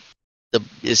 And,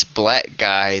 this black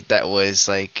guy that was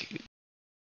like,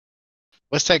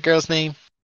 what's that girl's name?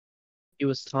 He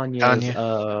was Tanya. Tanya's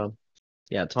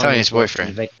Tanya's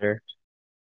boyfriend, boyfriend. Victor.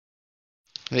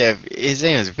 Yeah, his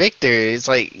name is Victor. It's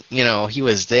like, he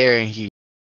was there and he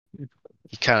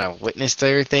kind of witnessed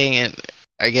everything. And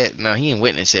I get, no, he didn't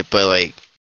witness it, but like,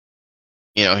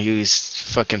 he was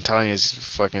fucking Tanya's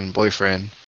fucking boyfriend.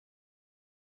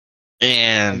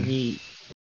 And And he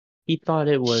thought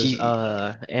it was he,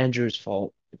 Andrew's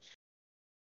fault.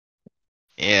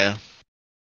 yeah.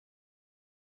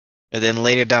 And then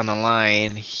later down the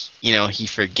line, he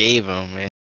forgave him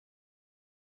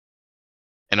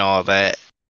and all that.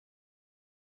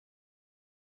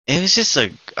 It was just I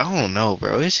don't know,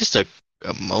 bro. It's just a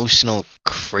emotional,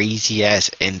 crazy ass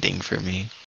ending for me.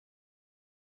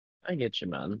 I get you,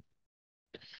 man.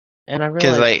 And I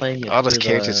Cause realized like playing it all those through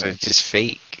characters are just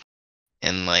fake,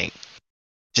 and like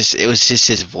just it was just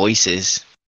his voices.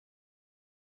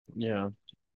 yeah.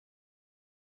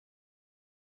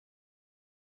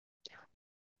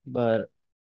 But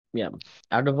yeah,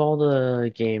 out of all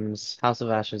the games, House of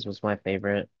Ashes was my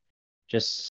favorite,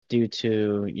 just due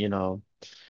to,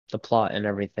 the plot and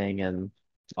everything and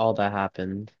all that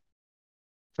happened.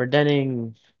 For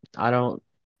Denning, I don't.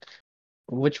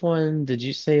 Which one did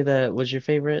you say that was your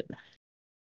favorite?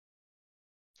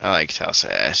 I like House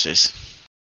of Ashes.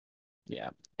 Yeah.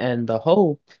 And the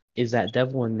hope is that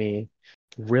Devil in Me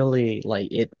really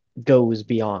like it goes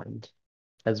beyond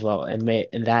as well and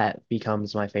that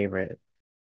becomes my favorite.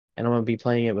 And I'm gonna be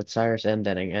playing it with Cyrus and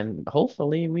Denning, and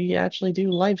hopefully we actually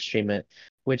do live stream it,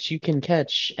 which you can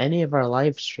catch any of our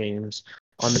live streams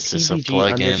on the It's just a PBG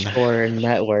plug-in. underscore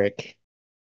network.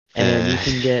 And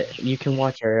Uh, you can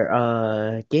watch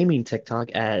our gaming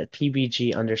TikTok at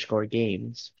PBG underscore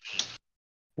games,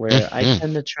 where I mhm.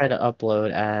 tend to try to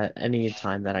upload at any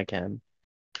time that I can.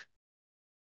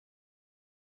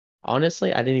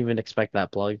 Honestly, I didn't even expect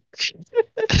that plug.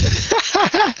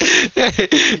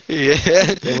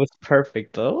 Yeah. It was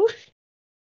perfect though.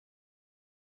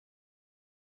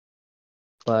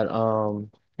 But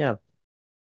yeah.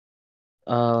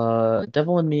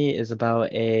 Devil in Me is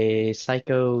about a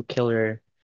psycho killer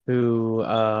who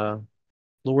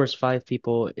lures five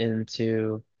people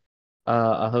into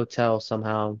a hotel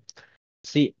somehow.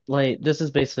 See, like this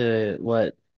is basically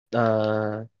what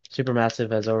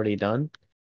Supermassive has already done.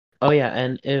 Oh yeah,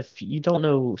 and if you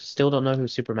still don't know who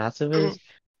Supermassive is,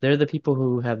 they're the people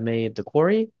who have made The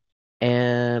Quarry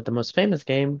and the most famous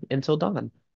game, Until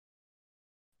Dawn.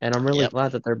 And I'm really Yep.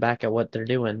 glad that they're back at what they're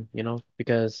doing,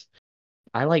 because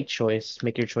I like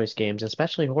make your choice games,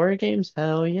 especially horror games.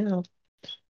 Hell yeah.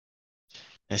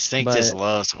 I think just But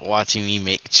loves watching me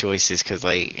make choices because,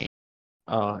 like,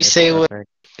 oh, you it's say what? perfect.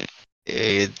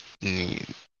 It,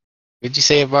 would you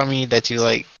say about me that you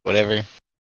like whatever? I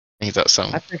think that's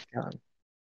I something. forgot.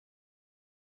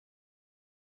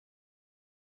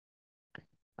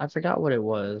 I forgot what it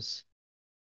was.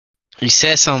 You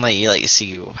said something like you like to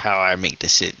see how I make the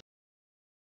shit.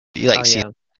 You like Oh to see.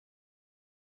 yeah,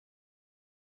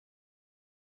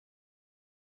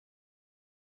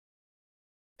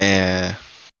 Yeah.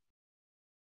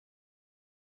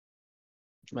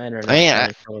 my I internet's mean, trying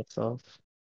to kill itself.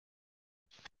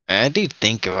 I do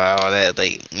think about all that.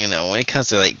 Like, when it comes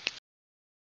to like,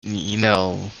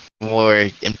 more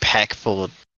impactful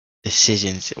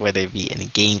decisions, whether it be in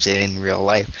games or in real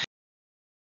life.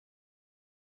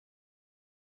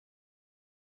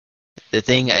 The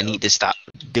thing I Yeah, need to stop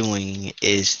doing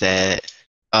is that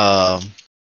um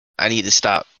I need to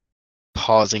stop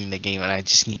pausing the game and I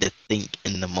just need to think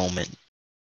in the moment.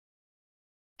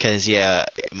 Cause yeah,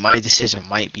 my decision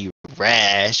might be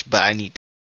rash, but I need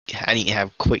to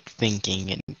have quick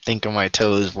thinking and think on my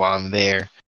toes while I'm there.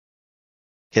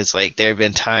 Cause like there have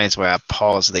been times where I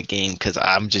pause the game because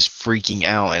I'm just freaking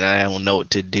out and I don't know what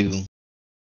to do.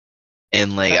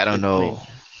 And it's like I don't actually know. funny.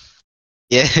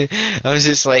 Yeah, I was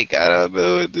just like, I don't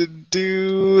know what to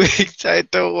do. I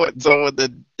don't want someone to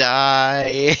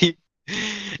die.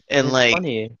 And It's like,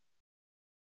 funny.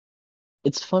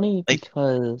 It's funny like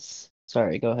because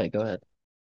sorry, go ahead, go ahead.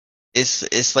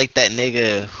 it's like that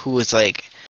nigga who was like,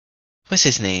 what's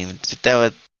his name?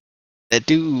 That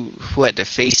dude who had to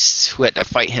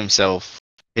fight himself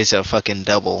is a fucking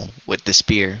double with the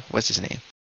spear. What's his name?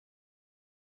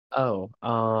 Oh,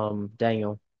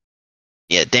 Daniel.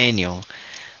 Yeah, Daniel.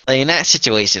 Like in that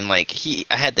situation, like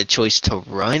I had the choice to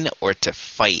run or to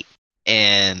fight,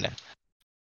 and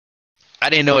I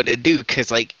didn't know what to do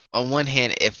because, like, on one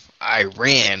hand, if I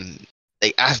ran,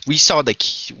 like, we saw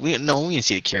we didn't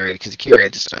see the curator because the curator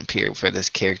just appeared for this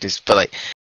characters, but like,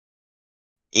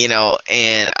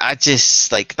 and I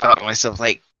just like thought to myself,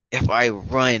 like, if I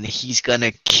run, he's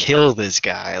gonna kill this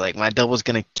guy. Like, my double's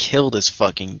gonna kill this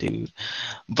fucking dude.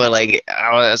 But like,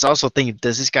 I was also thinking,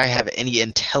 does this guy have any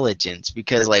intelligence?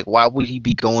 Because like, why would he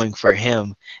be going for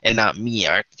him and not me?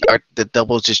 Are the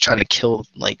doubles just trying to kill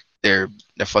like their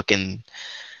fucking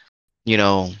you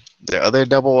know, the other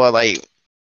double like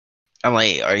I'm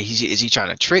like, is he trying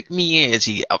to trick me? Is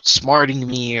he outsmarting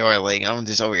me? Or like I'm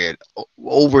just over here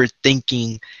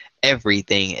overthinking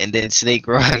everything, and then Snake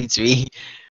reminds me,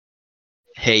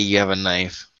 "Hey, you have a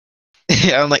knife."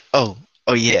 I'm like, oh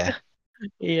yeah.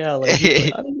 Yeah, like he's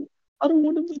like, I don't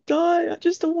want him to die. I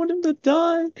just don't want him to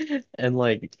die. And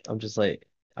like, I'm just like,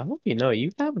 I hope you know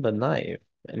you have the knife.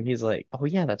 And he's like, oh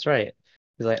yeah, that's right.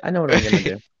 He's like, I know what I'm gonna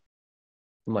do.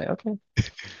 I'm like, okay.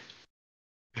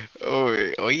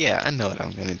 Oh yeah, I know what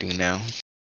I'm gonna do now.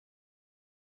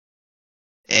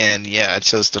 And yeah, I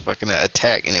chose to fucking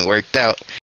attack, and it worked out.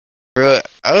 Bro,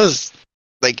 I was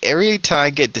like, every time I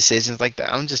get decisions like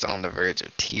that, I'm just on the verge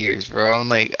of tears, bro. I'm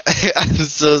like, I'm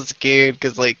so scared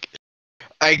because, like,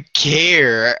 I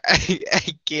care.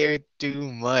 I care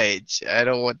too much. I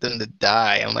don't want them to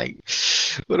die. I'm like,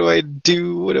 what do I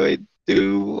do? What do I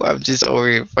do? I'm just over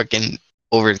here fucking.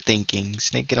 overthinking.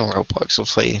 Snake, get on Roblox.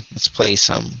 Let's play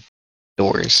some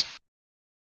doors.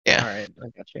 All Yeah. right, I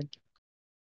got you.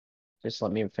 Just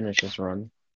let me finish this run.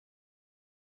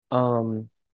 Um,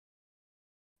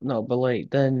 no, but like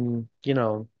then,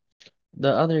 the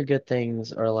other good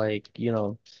things are like,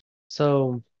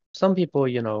 so some people,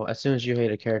 as soon as you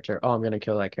hate a character, oh, I'm gonna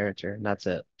kill that character, and that's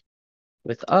it.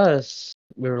 With us,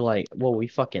 we were like, well, we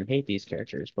fucking hate these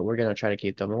characters, but we're gonna try to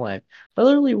keep them alive. But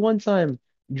literally one time,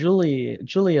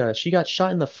 Julia, she got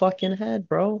shot in the fucking head,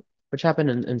 bro. Which happened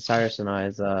in Cyrus and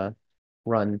I's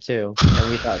run too, and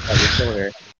we thought that we killed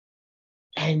her.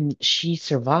 And she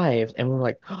survived, and we're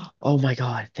like, oh my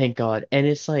God, thank God. And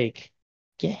it's like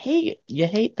you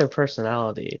hate their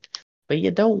personality, but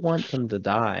you don't want them to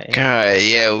die. God,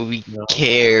 yeah, we You know?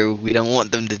 care. We don't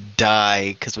want them to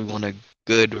die because we want a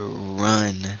good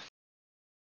run.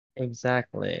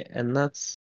 Exactly. And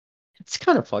it's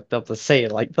kind of fucked up to say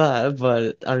it like that,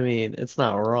 but I mean, it's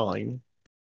not wrong.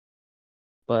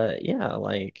 But yeah,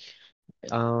 like,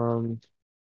 um,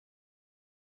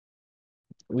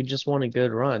 we just want a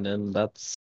good run, and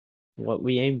that's what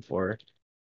we aim for.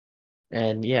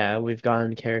 And yeah, we've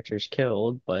gotten characters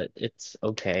killed, but it's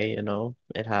okay,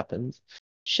 it happens.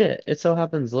 Shit, it so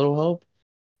happens, Little Hope,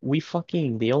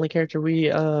 the only character we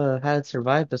had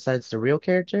survived besides the real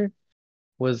character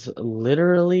was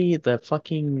literally the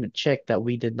fucking chick that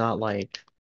we did not like.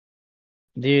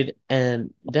 Dude,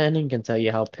 and Denning can tell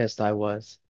you how pissed I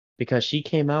was because she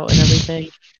came out and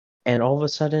everything, and all of a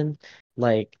sudden,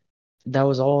 like, that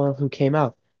was all who came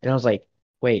out. And I was like,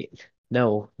 wait,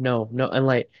 no, no, no. And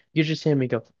like, you just hear me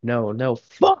go, no, no,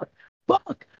 fuck,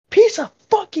 fuck, piece of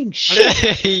fucking shit,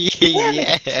 damn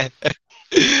it. Yeah.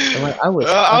 And like, I was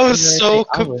I cussing was and everything. so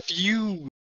I was, confused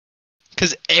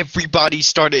because everybody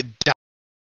started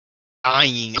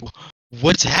dying.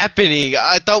 What's happening?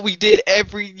 I thought we did I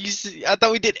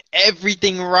thought we did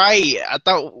everything right.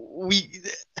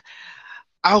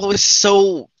 I was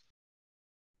so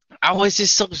I was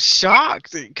just so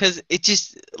shocked because it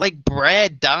just like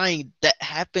Brad dying that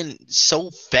happened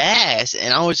so fast,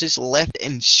 and I was just left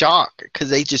in shock because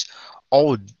they just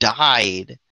all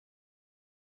died.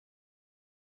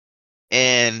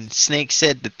 And Snake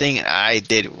said the thing I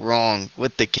did wrong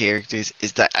with the characters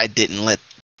is that I didn't let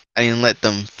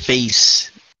them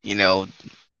you know,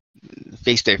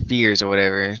 face their fears or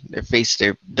whatever, they face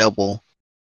their double,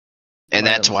 and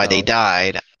by that's why they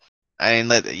themselves. died. I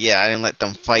didn't let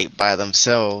them fight by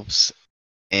themselves,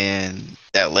 and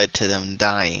that led to them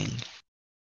dying.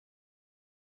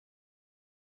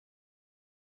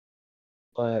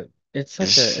 But it's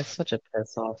such a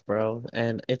piss off, bro.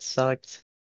 And it sucked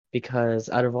because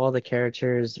out of all the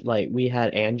characters, like we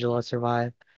had Angela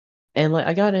survive. And like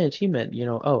I got an achievement,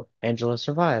 oh, Angela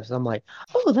survives. I'm like,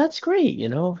 oh, that's great,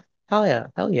 Hell yeah,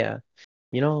 hell yeah.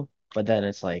 But then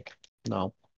it's like,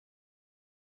 no,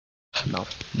 no.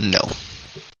 No.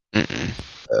 Mm-mm.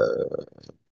 Uh,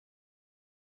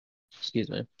 Excuse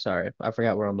me. Sorry. I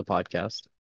forgot we're on the podcast.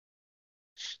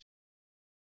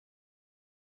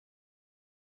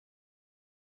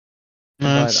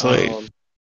 No, But it's like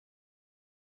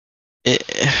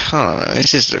I don't know.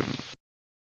 It's just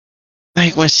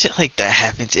like when shit like that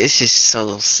happens, it's just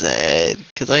so sad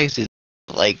because I just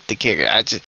like the character. I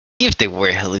just if they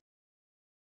were hella.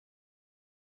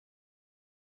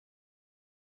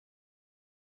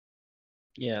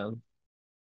 yeah.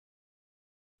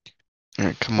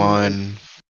 Come Well, on.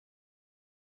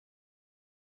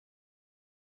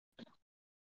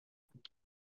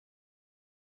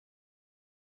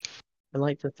 and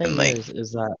like the And thing like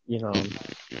is that,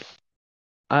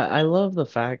 I love the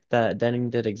fact that Denning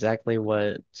did exactly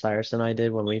what Cyrus and I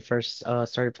did when we first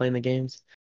started playing the games.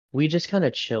 We just kind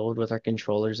of chilled with our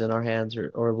controllers in our hands,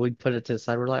 or we'd put it to the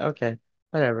side. We're like, okay,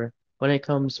 whatever. When it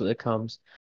comes, it comes.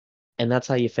 And that's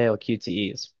how you fail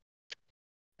QTEs.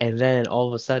 And then all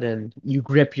of a sudden, you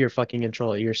grip your fucking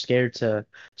controller. You're scared to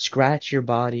scratch your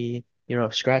body,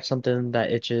 scratch something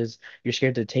that itches. You're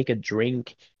scared to take a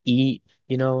drink, eat.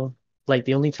 Like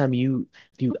the only time you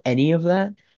do any of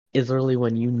that is literally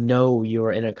when you know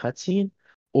you're in a cutscene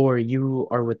or you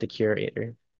are with the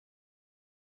curator.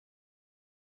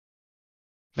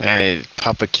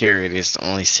 Papa Carrot is the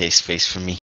only safe space for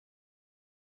me.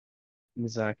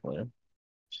 Exactly.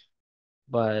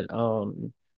 But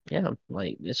yeah,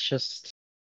 like it's just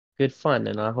good fun,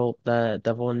 and I hope that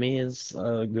Devil in Me is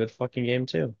a good fucking game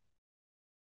too.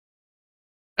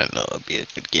 I know it'll be a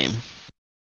good game.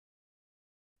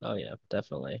 Oh yeah,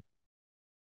 definitely.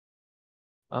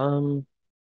 Um,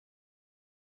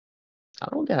 I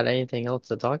don't got anything else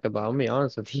to talk about. I'll be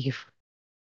honest with you.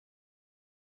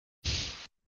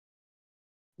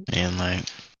 And like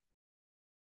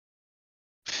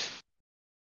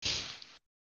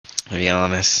To be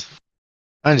honest,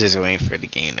 I'm just waiting for the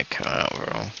game to come out,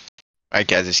 bro.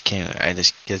 Like I just can't. I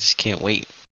just can't wait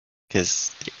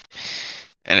because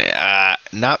and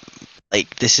not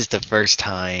like this is the first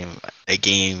time a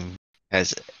game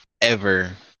has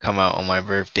ever come out on my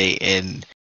birthday, and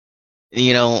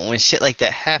when shit like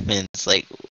that happens, like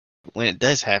when it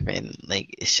does happen,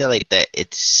 like shit like that,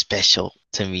 it's special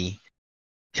to me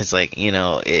because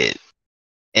it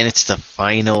and it's the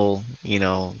final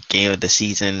game of the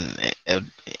season,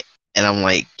 and I'm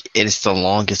like it's the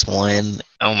longest one.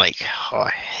 I'm like, oh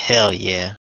hell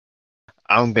yeah.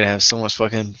 I'm gonna have so much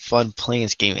fucking fun playing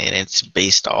this game, and it's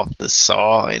based off the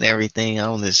Saw and everything.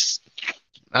 I'm just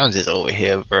over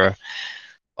here, bro.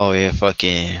 Oh yeah,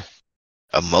 fucking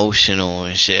emotional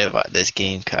and shit about this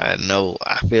game. Cause I know,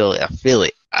 I feel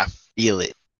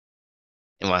it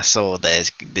in my soul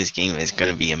that this game is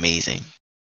gonna be amazing.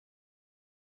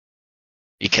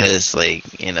 Because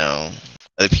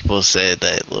other people said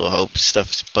that Little Hope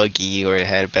stuff is buggy or it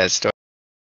had a bad story.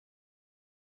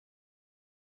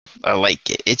 I like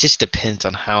it. It just depends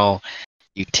on how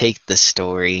you take the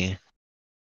story,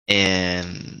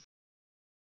 and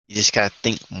you just gotta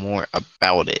think more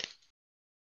about it.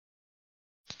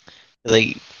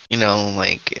 Like,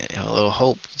 a Little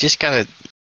Hope, you just gotta,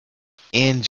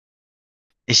 and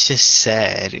it's just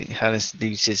sad how this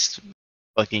dude's just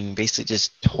fucking basically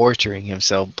just torturing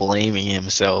himself, blaming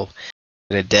himself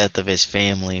for the death of his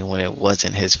family when it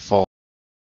wasn't his fault.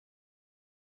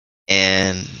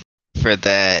 And for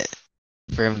that,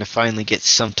 for him to finally get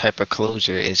some type of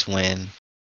closure is when,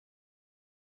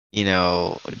 you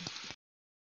know,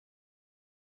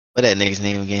 what that nigga's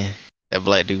name again? That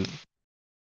black dude,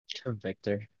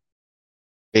 Victor.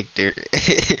 Victor.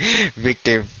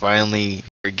 Victor finally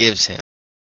forgives him,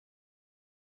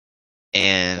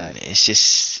 and Exactly. it's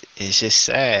just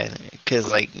sad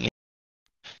because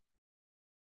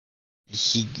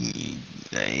he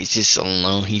he's just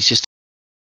alone. He's just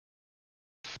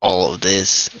all of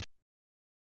this,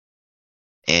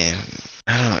 and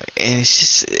I don't know. And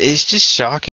it's just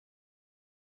shocking.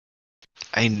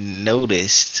 I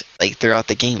noticed throughout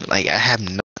the game, I have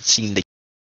not seen the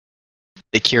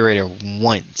curator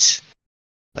once.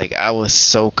 I was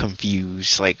so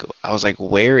confused. I was like,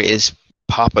 where is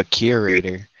Papa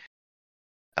Curator?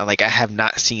 I have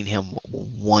not seen him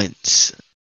once,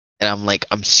 and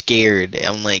I'm scared.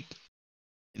 I'm like,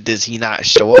 does he not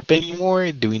show up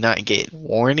anymore? Do we not get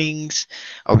warnings?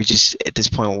 Are we just at this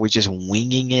point we're just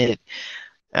winging it?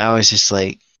 I was just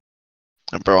like,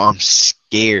 bro, I'm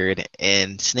scared.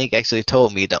 And Snake actually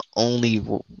told me the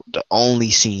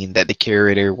only scene that the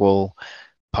curator will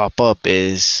pop up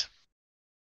is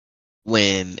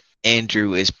when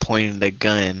Andrew is pointing the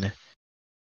gun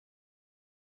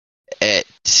at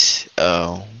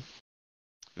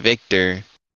Victor,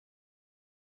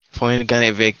 pointing the gun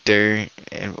at Victor,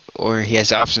 or he has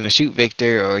the option to shoot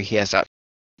Victor, or he has the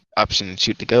option to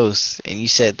shoot the ghost. And you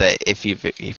said that if you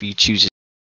choose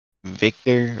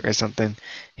Victor or something,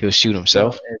 he'll shoot No,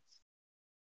 himself.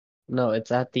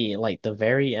 it's at the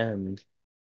very end.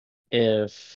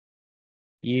 If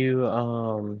you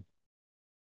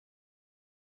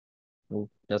ooh,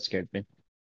 that scared me.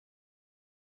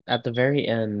 At the very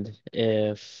end,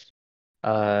 if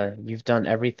you've done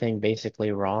everything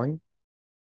basically wrong,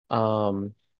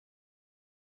 um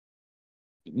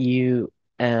you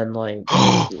and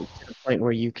to the point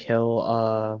where you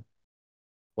kill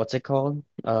what's it called?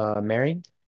 Mary,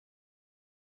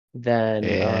 then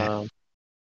Yeah,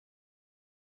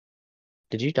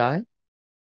 did you die?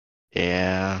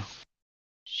 yeah.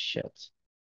 Shit.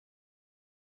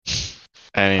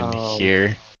 I didn't Um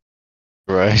hear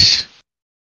Rush.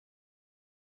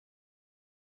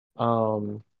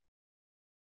 um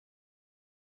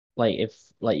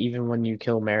if even when you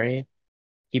kill Mary,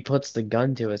 he puts the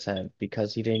gun to his head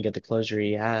because he didn't get the closure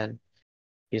he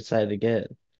decided to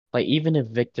get. Even if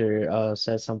Victor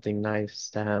says something nice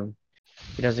to him,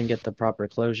 he doesn't get the proper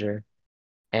closure,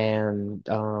 and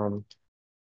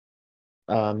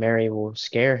Mary will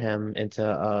scare him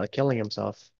into killing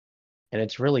himself, and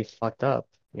it's really fucked up,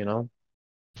 you know?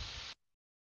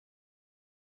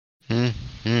 Hmm.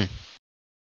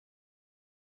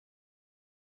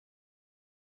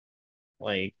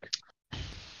 Like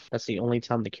that's the only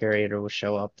time the curator will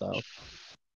show up, though.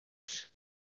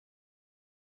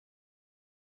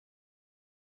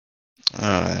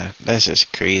 That's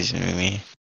just crazy to me.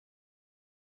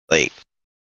 Like,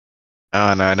 I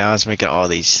don't know. Now it's making all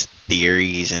these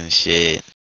theories and shit,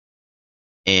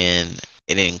 and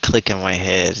it didn't click in my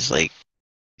head. It's like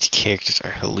these characters are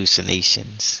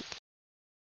hallucinations.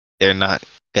 They're not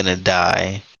gonna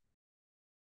die.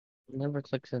 It never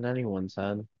clicks in anyone's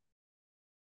head.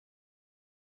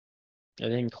 I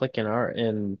didn't click in art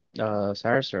in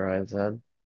Sarasura, I said.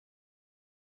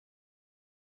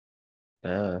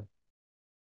 Uh,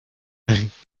 I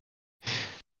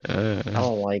uh,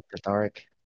 don't like the dark.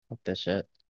 Fuck this shit.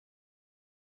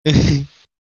 you'll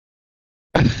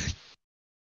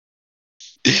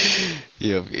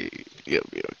be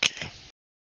okay.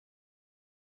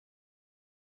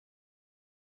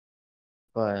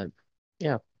 But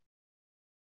yeah,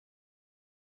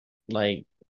 like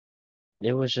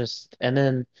it was just, and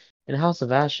then in House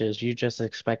of Ashes, you just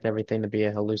expect everything to be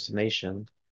a hallucination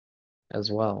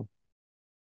as well,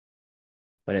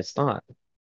 but it's not.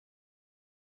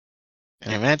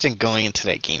 And imagine going into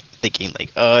that game thinking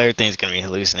like, oh, everything's gonna be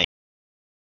hallucinating.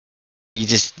 You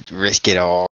just risk it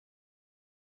all,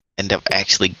 end up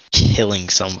actually killing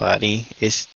somebody.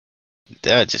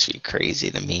 That would just be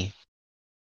crazy to me.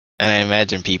 And I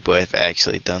imagine people have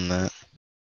actually done that.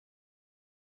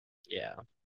 Yeah,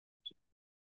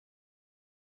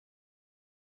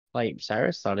 like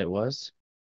Cyrus thought it was,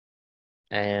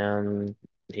 and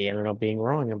he ended up being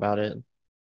wrong about it.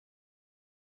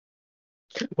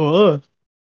 Whoa.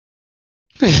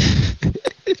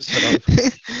 Shut up.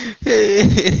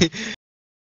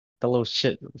 The little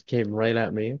shit came right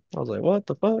at me. I was like, what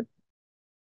the fuck?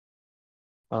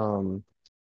 Um,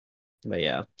 but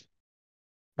yeah,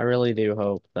 I really do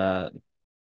hope that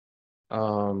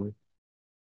um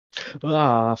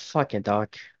fucking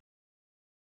Doc.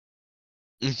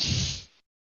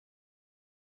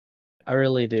 I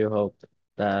really do hope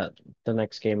that the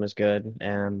next game is good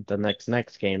and the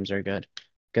next games are good.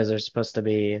 Because there's supposed to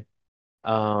be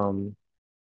um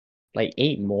like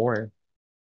 8 more.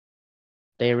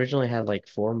 They originally had like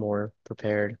 4 more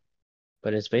prepared,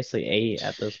 but it's basically 8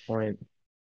 at this point.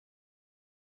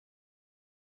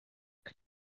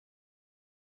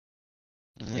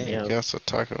 We Yeah, can also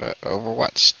talk about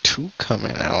Overwatch 2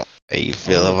 coming out. How you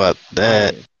feel oh, about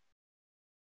that? right.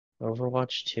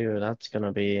 Overwatch 2, that's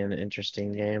gonna be an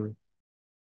interesting game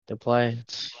to play.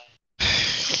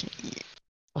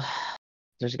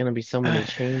 There's going to be so many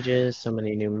changes, so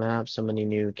many new maps, so many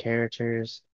new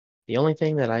characters. The only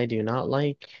thing that I do not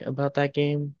like about that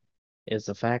game is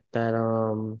the fact that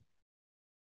um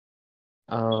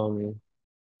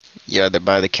You either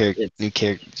buy it's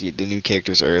the new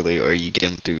characters early, or you get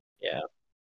them through yeah,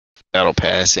 Battle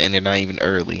Pass, and they're not even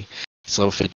early.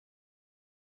 So for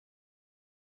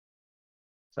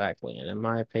exactly. And in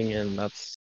my opinion,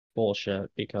 that's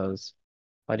bullshit because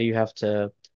why do you have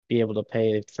to be able to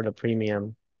pay for the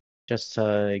premium just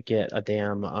to get a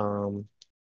damn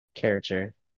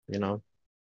character, you know?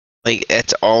 like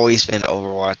that's always been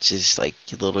Overwatch's like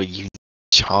little unique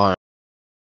charm.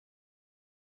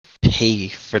 Pay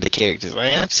for the characters.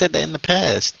 Like, I've said that in the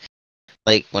past.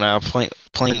 Like when I was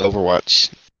playing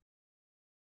Overwatch,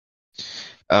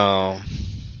 um,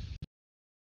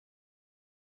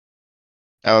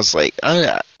 I was like,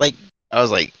 I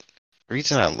was like, the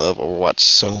reason I love Overwatch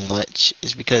so much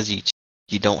is because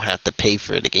you don't have to pay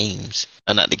for the games.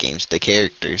 Not the games, the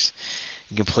characters.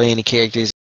 You can play any characters.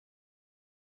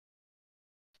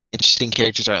 Interesting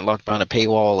characters aren't locked behind a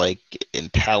paywall like in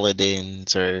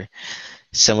Paladins or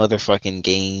some other fucking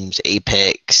games.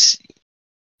 Apex.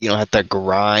 You don't have to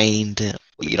grind.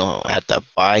 You don't have to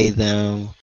buy them.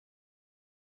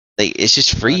 Like it's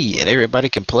just free and Exactly. everybody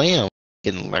can play them.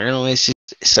 You can learn them. It's just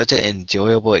such an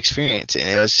enjoyable experience, and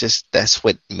it was just that's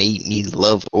what made me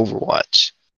love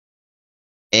Overwatch.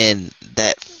 And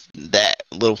that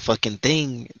little fucking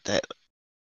thing that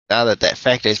now that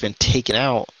factor has been taken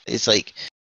out, it's like,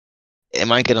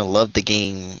 am I gonna love this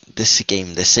game,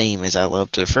 the same as I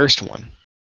loved the first one?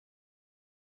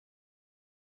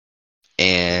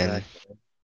 And Exactly.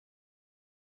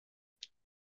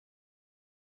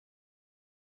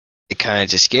 it kind of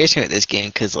just scares me with this game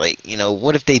because, like,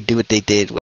 what if they do what they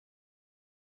did?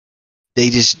 They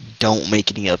just don't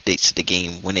make any updates to the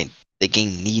game when the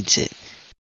game needs it.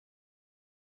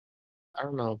 I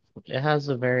don't know. It has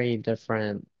a very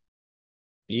different,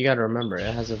 you got to remember,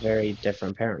 it has a very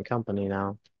different parent company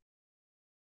now.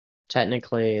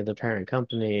 Technically, the parent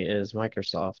company is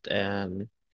Microsoft, and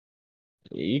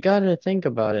you got to think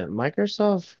about it.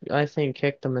 Microsoft, I think,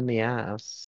 kicked them in the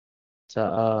ass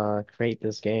to create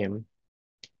this game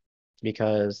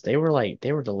because they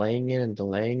were delaying it and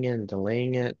delaying it and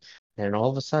delaying it, and all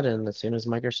of a sudden, as soon as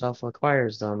Microsoft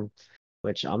acquires them,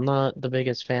 which I'm not the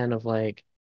biggest fan of, like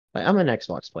I'm an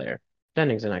Xbox player.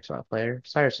 Jennings an Xbox player.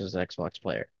 Cyrus is an Xbox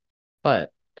player.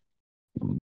 But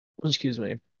excuse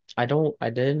me, I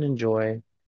didn't enjoy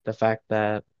the fact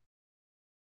that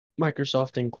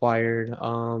Microsoft inquired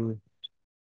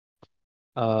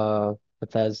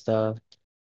Bethesda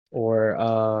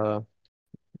or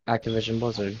Activision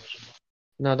Blizzard.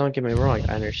 Now, don't get me wrong,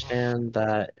 I understand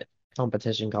that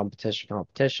competition,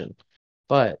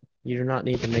 but you do not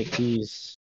need to make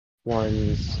these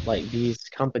ones, like these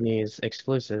companies,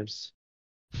 exclusives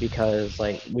because,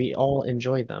 like, we all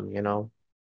enjoy them, you know?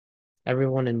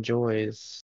 Everyone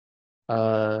enjoys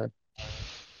uh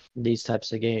these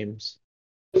types of games.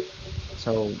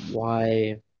 So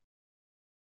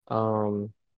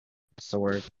um what's the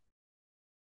word?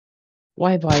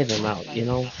 Why buy them out, you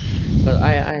know? But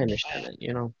I understand it,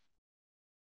 you know?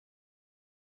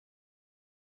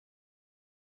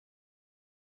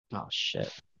 Oh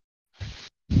shit.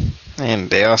 And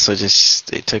they also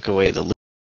just they took away the loot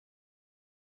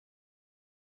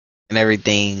and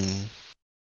everything,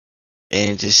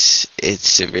 and just it's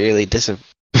severely disappointing.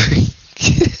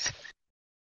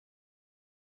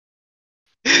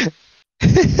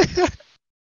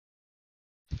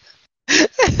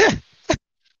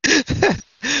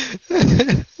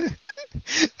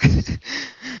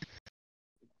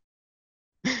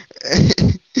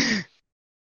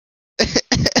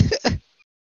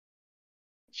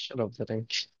 Shut up, Fitting.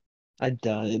 I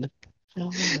died.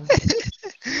 Oh my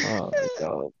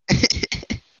god.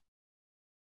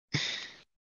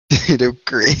 The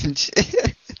cringe.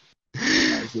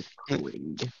 As a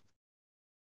cring.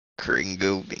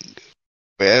 Kringo bingo.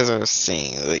 But as I was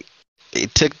saying, like they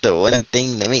took the one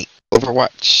thing to make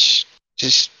Overwatch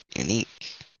just unique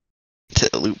to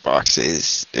the loot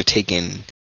boxes. They're taking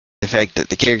the fact that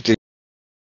the character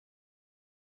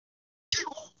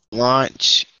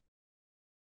launch,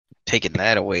 taking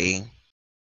that away.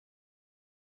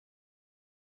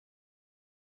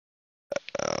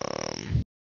 Um,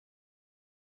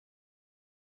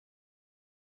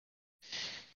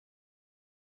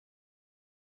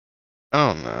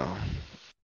 I don't know.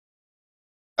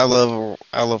 I love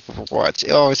Overwatch.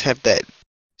 It always have that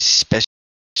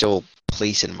special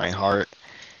place in my heart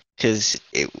because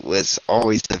it was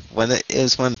always it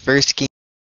was one of the first game,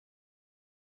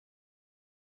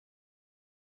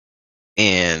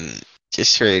 and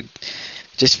just for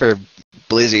just for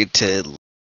Blizzard to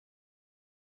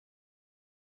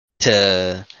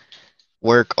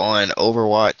work on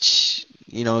Overwatch,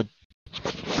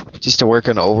 just to work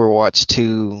on Overwatch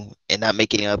 2 and not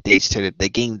make any updates to the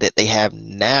game that they have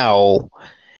now,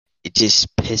 it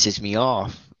just pisses me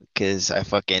off because I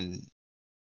fucking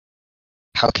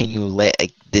how can you let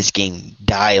this game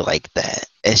die like that?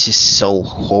 It's just so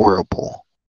horrible.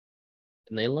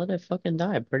 And they let it fucking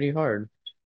die pretty hard.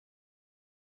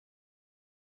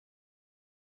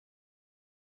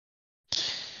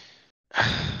 And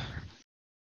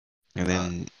Uh,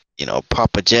 then,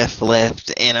 Papa Jeff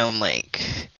left, and I'm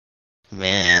like,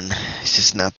 man, it's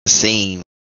just not the same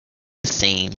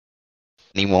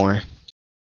anymore.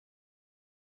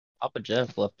 Papa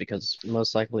Jeff left because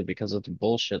most likely because of the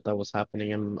bullshit that was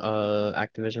happening in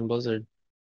Activision Blizzard.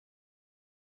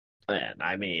 And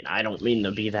I mean, I don't mean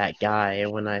to be that guy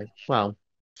well,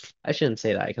 I shouldn't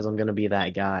say that because I'm gonna be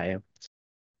that guy.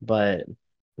 But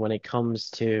when it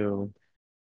comes to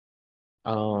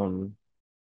um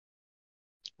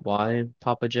why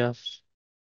Papa Jeff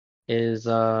is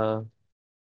probably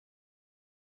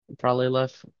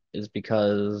left is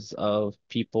because of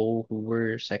people who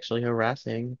were sexually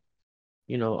harassing,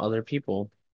 other people.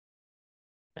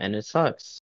 And it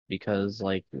sucks because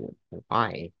like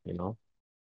why, you know?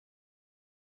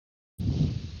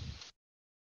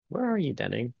 Where are you,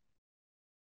 Denning?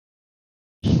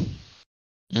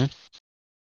 Hmm?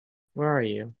 Where are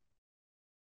you?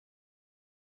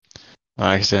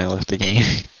 I accidentally left the game.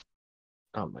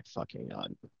 Oh my fucking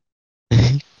God.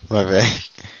 My bad.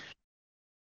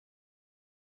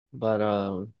 But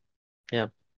yeah.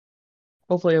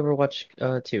 Hopefully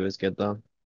Overwatch 2 is good though.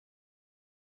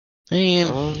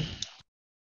 Man, Um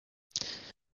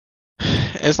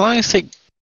as long as they,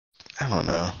 I don't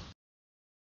know.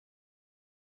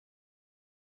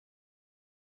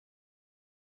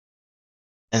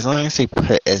 As long as they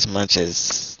put as much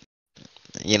as,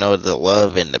 the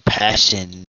love and the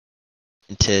passion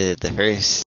into the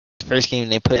first game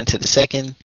they put into the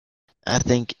second, I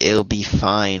think it'll be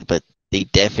fine, but they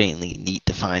definitely need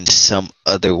to find some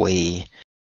other way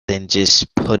than just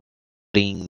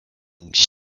putting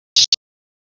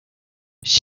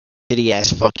shitty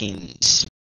ass fucking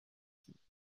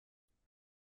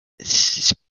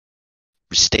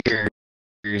stickers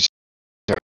or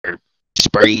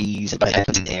sprays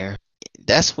in there.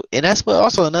 That's what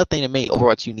also another thing that made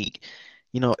Overwatch unique.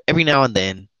 Every now and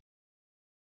then,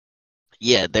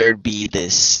 yeah, there'd be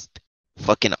this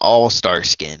fucking all-star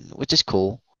skin, which is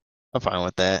cool. I'm fine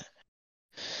with that.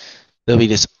 There'll be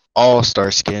this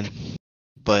all-star skin,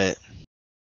 but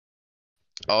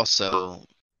also,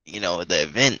 the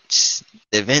events.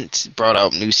 The events brought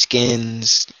out new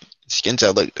skins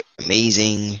that looked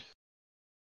amazing,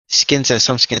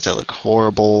 some skins that look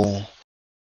horrible,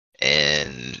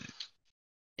 and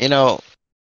you know,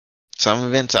 some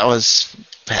events I was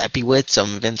happy with,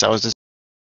 some events I was just,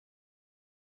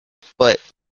 but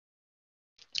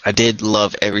I did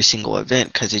love every single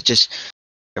event because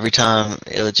every time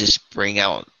it would just bring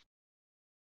out,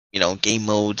 game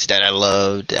modes that I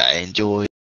loved, that I enjoyed,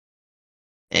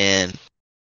 and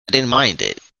I didn't mind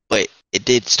it. But it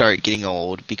did start getting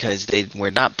old because they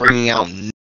were not bringing out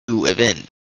new events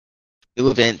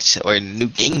or new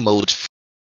game modes,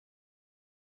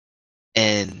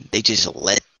 and they just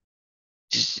let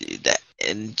just that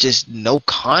and just no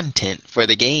content for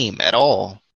the game at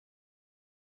all.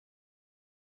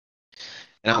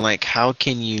 And I'm like, how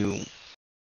can you?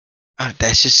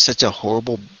 That's just such a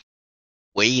horrible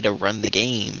way to run the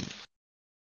game.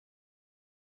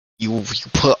 You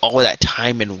put all that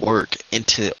time and work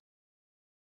into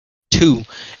two,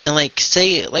 and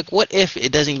what if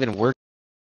it doesn't even work?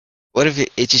 What if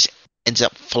it just ends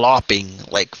up flopping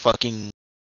like fucking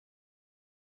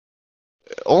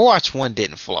Overwatch 1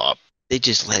 didn't flop. They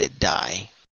just let it die.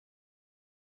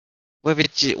 What if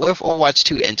Overwatch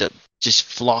 2 ends up just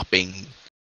flopping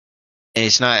and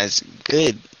it's not as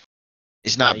good?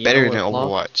 It's not better than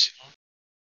Overwatch.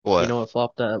 What? You know what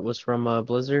flop that was from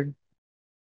Blizzard?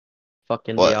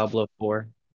 Fucking What? Diablo 4.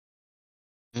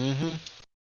 Mm-hmm.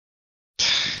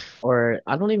 Or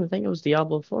I don't even think it was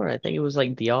Diablo 4. I think it was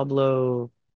like Diablo.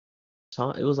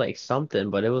 It was like something,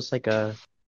 but it was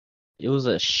it was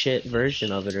a shit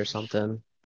version of it or something.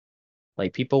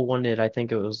 Like people wanted, I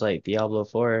think it was like Diablo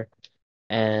 4,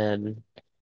 and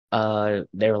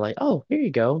they were like, "Oh, here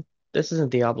you go. This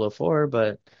isn't Diablo 4,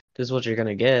 but this is what you're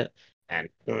gonna get." And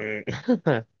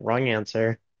wrong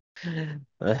answer.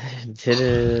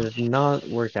 Did not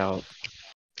work out.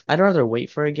 I'd rather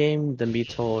wait for a game than be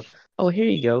told, "Oh, here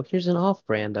you go. Here's an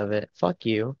off-brand of it. Fuck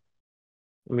you."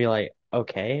 And be like,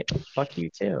 "Okay, fuck you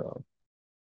too."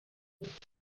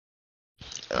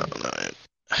 I don't know.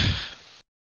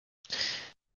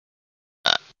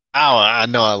 I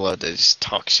know I love to just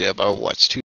talk shit about Overwatch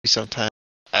 2 sometimes.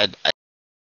 I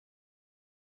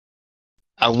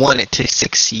want it to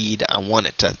succeed. I want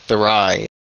it to thrive.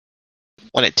 I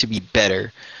want it to be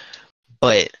better.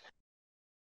 But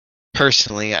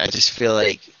personally, I just feel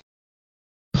like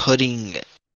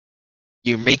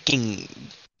you're making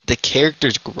the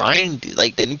characters grind.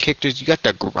 Like the new characters, you got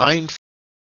to grind.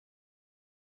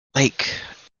 Like,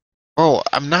 bro,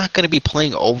 I'm not gonna be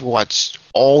playing Overwatch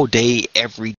all day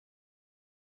every.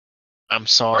 I'm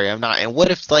sorry, I'm not. And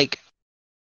what if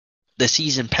the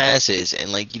season passes and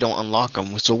you don't unlock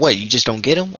them? So what? You just don't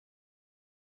get them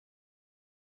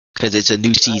because it's a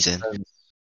new season.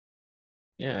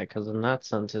 Yeah, because in that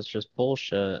sense, it's just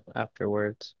bullshit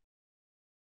afterwards.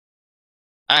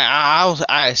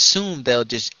 I assume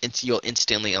you'll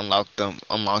instantly unlock them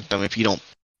if you don't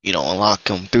unlock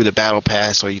them through the battle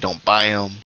pass or you don't buy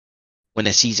them when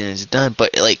the season is done.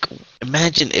 But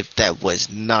imagine if that was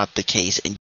not the case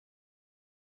and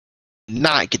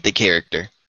not get the character.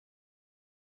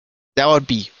 That would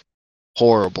be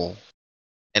horrible,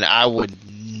 and I would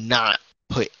not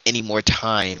put any more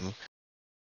time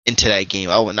into that game.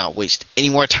 I would not waste any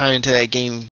more time into that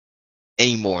game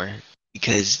anymore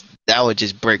because that would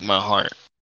just break my heart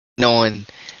knowing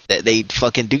that they'd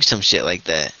fucking do some shit like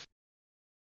that.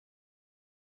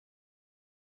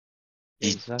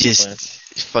 Exactly. Just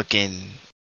fucking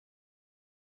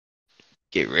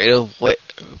get rid of what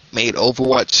made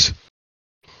Overwatch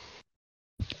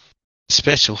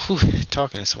special. Whew,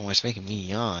 talking to someone is making me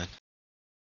yawn.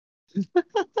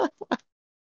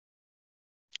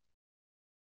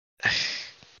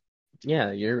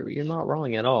 Yeah, you're not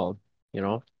wrong at all, you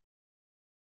know?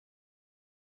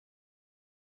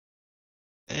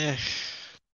 Eh,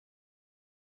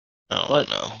 I don't But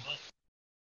know.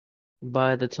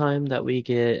 by the time that we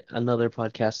get another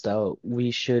podcast out,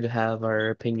 we should have our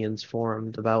opinions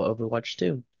formed about Overwatch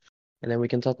 2, and then we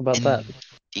can talk about that.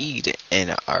 Indeed,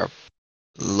 and our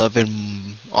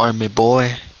loving army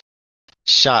boy,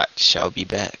 Shot, shall be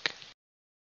back.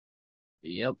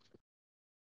 Yep.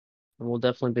 And we'll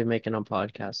definitely be making a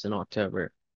podcast in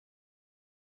October.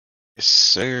 Yes,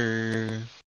 sir.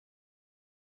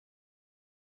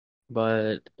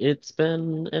 But it's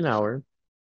been an hour,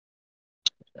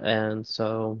 and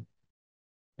so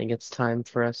I think it's time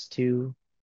for us to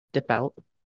dip out.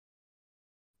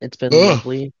 It's been Ugh.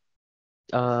 lovely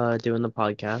doing the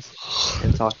podcast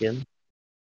and talking,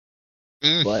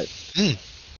 Mm, but mm.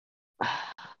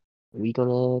 we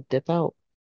gonna dip out.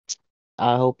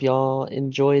 I hope y'all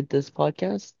enjoyed this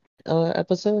podcast,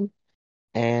 episode,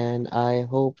 and I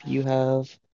hope you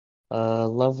have a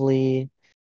lovely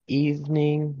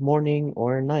evening, morning,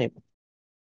 or night.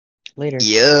 Later.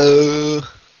 Yo.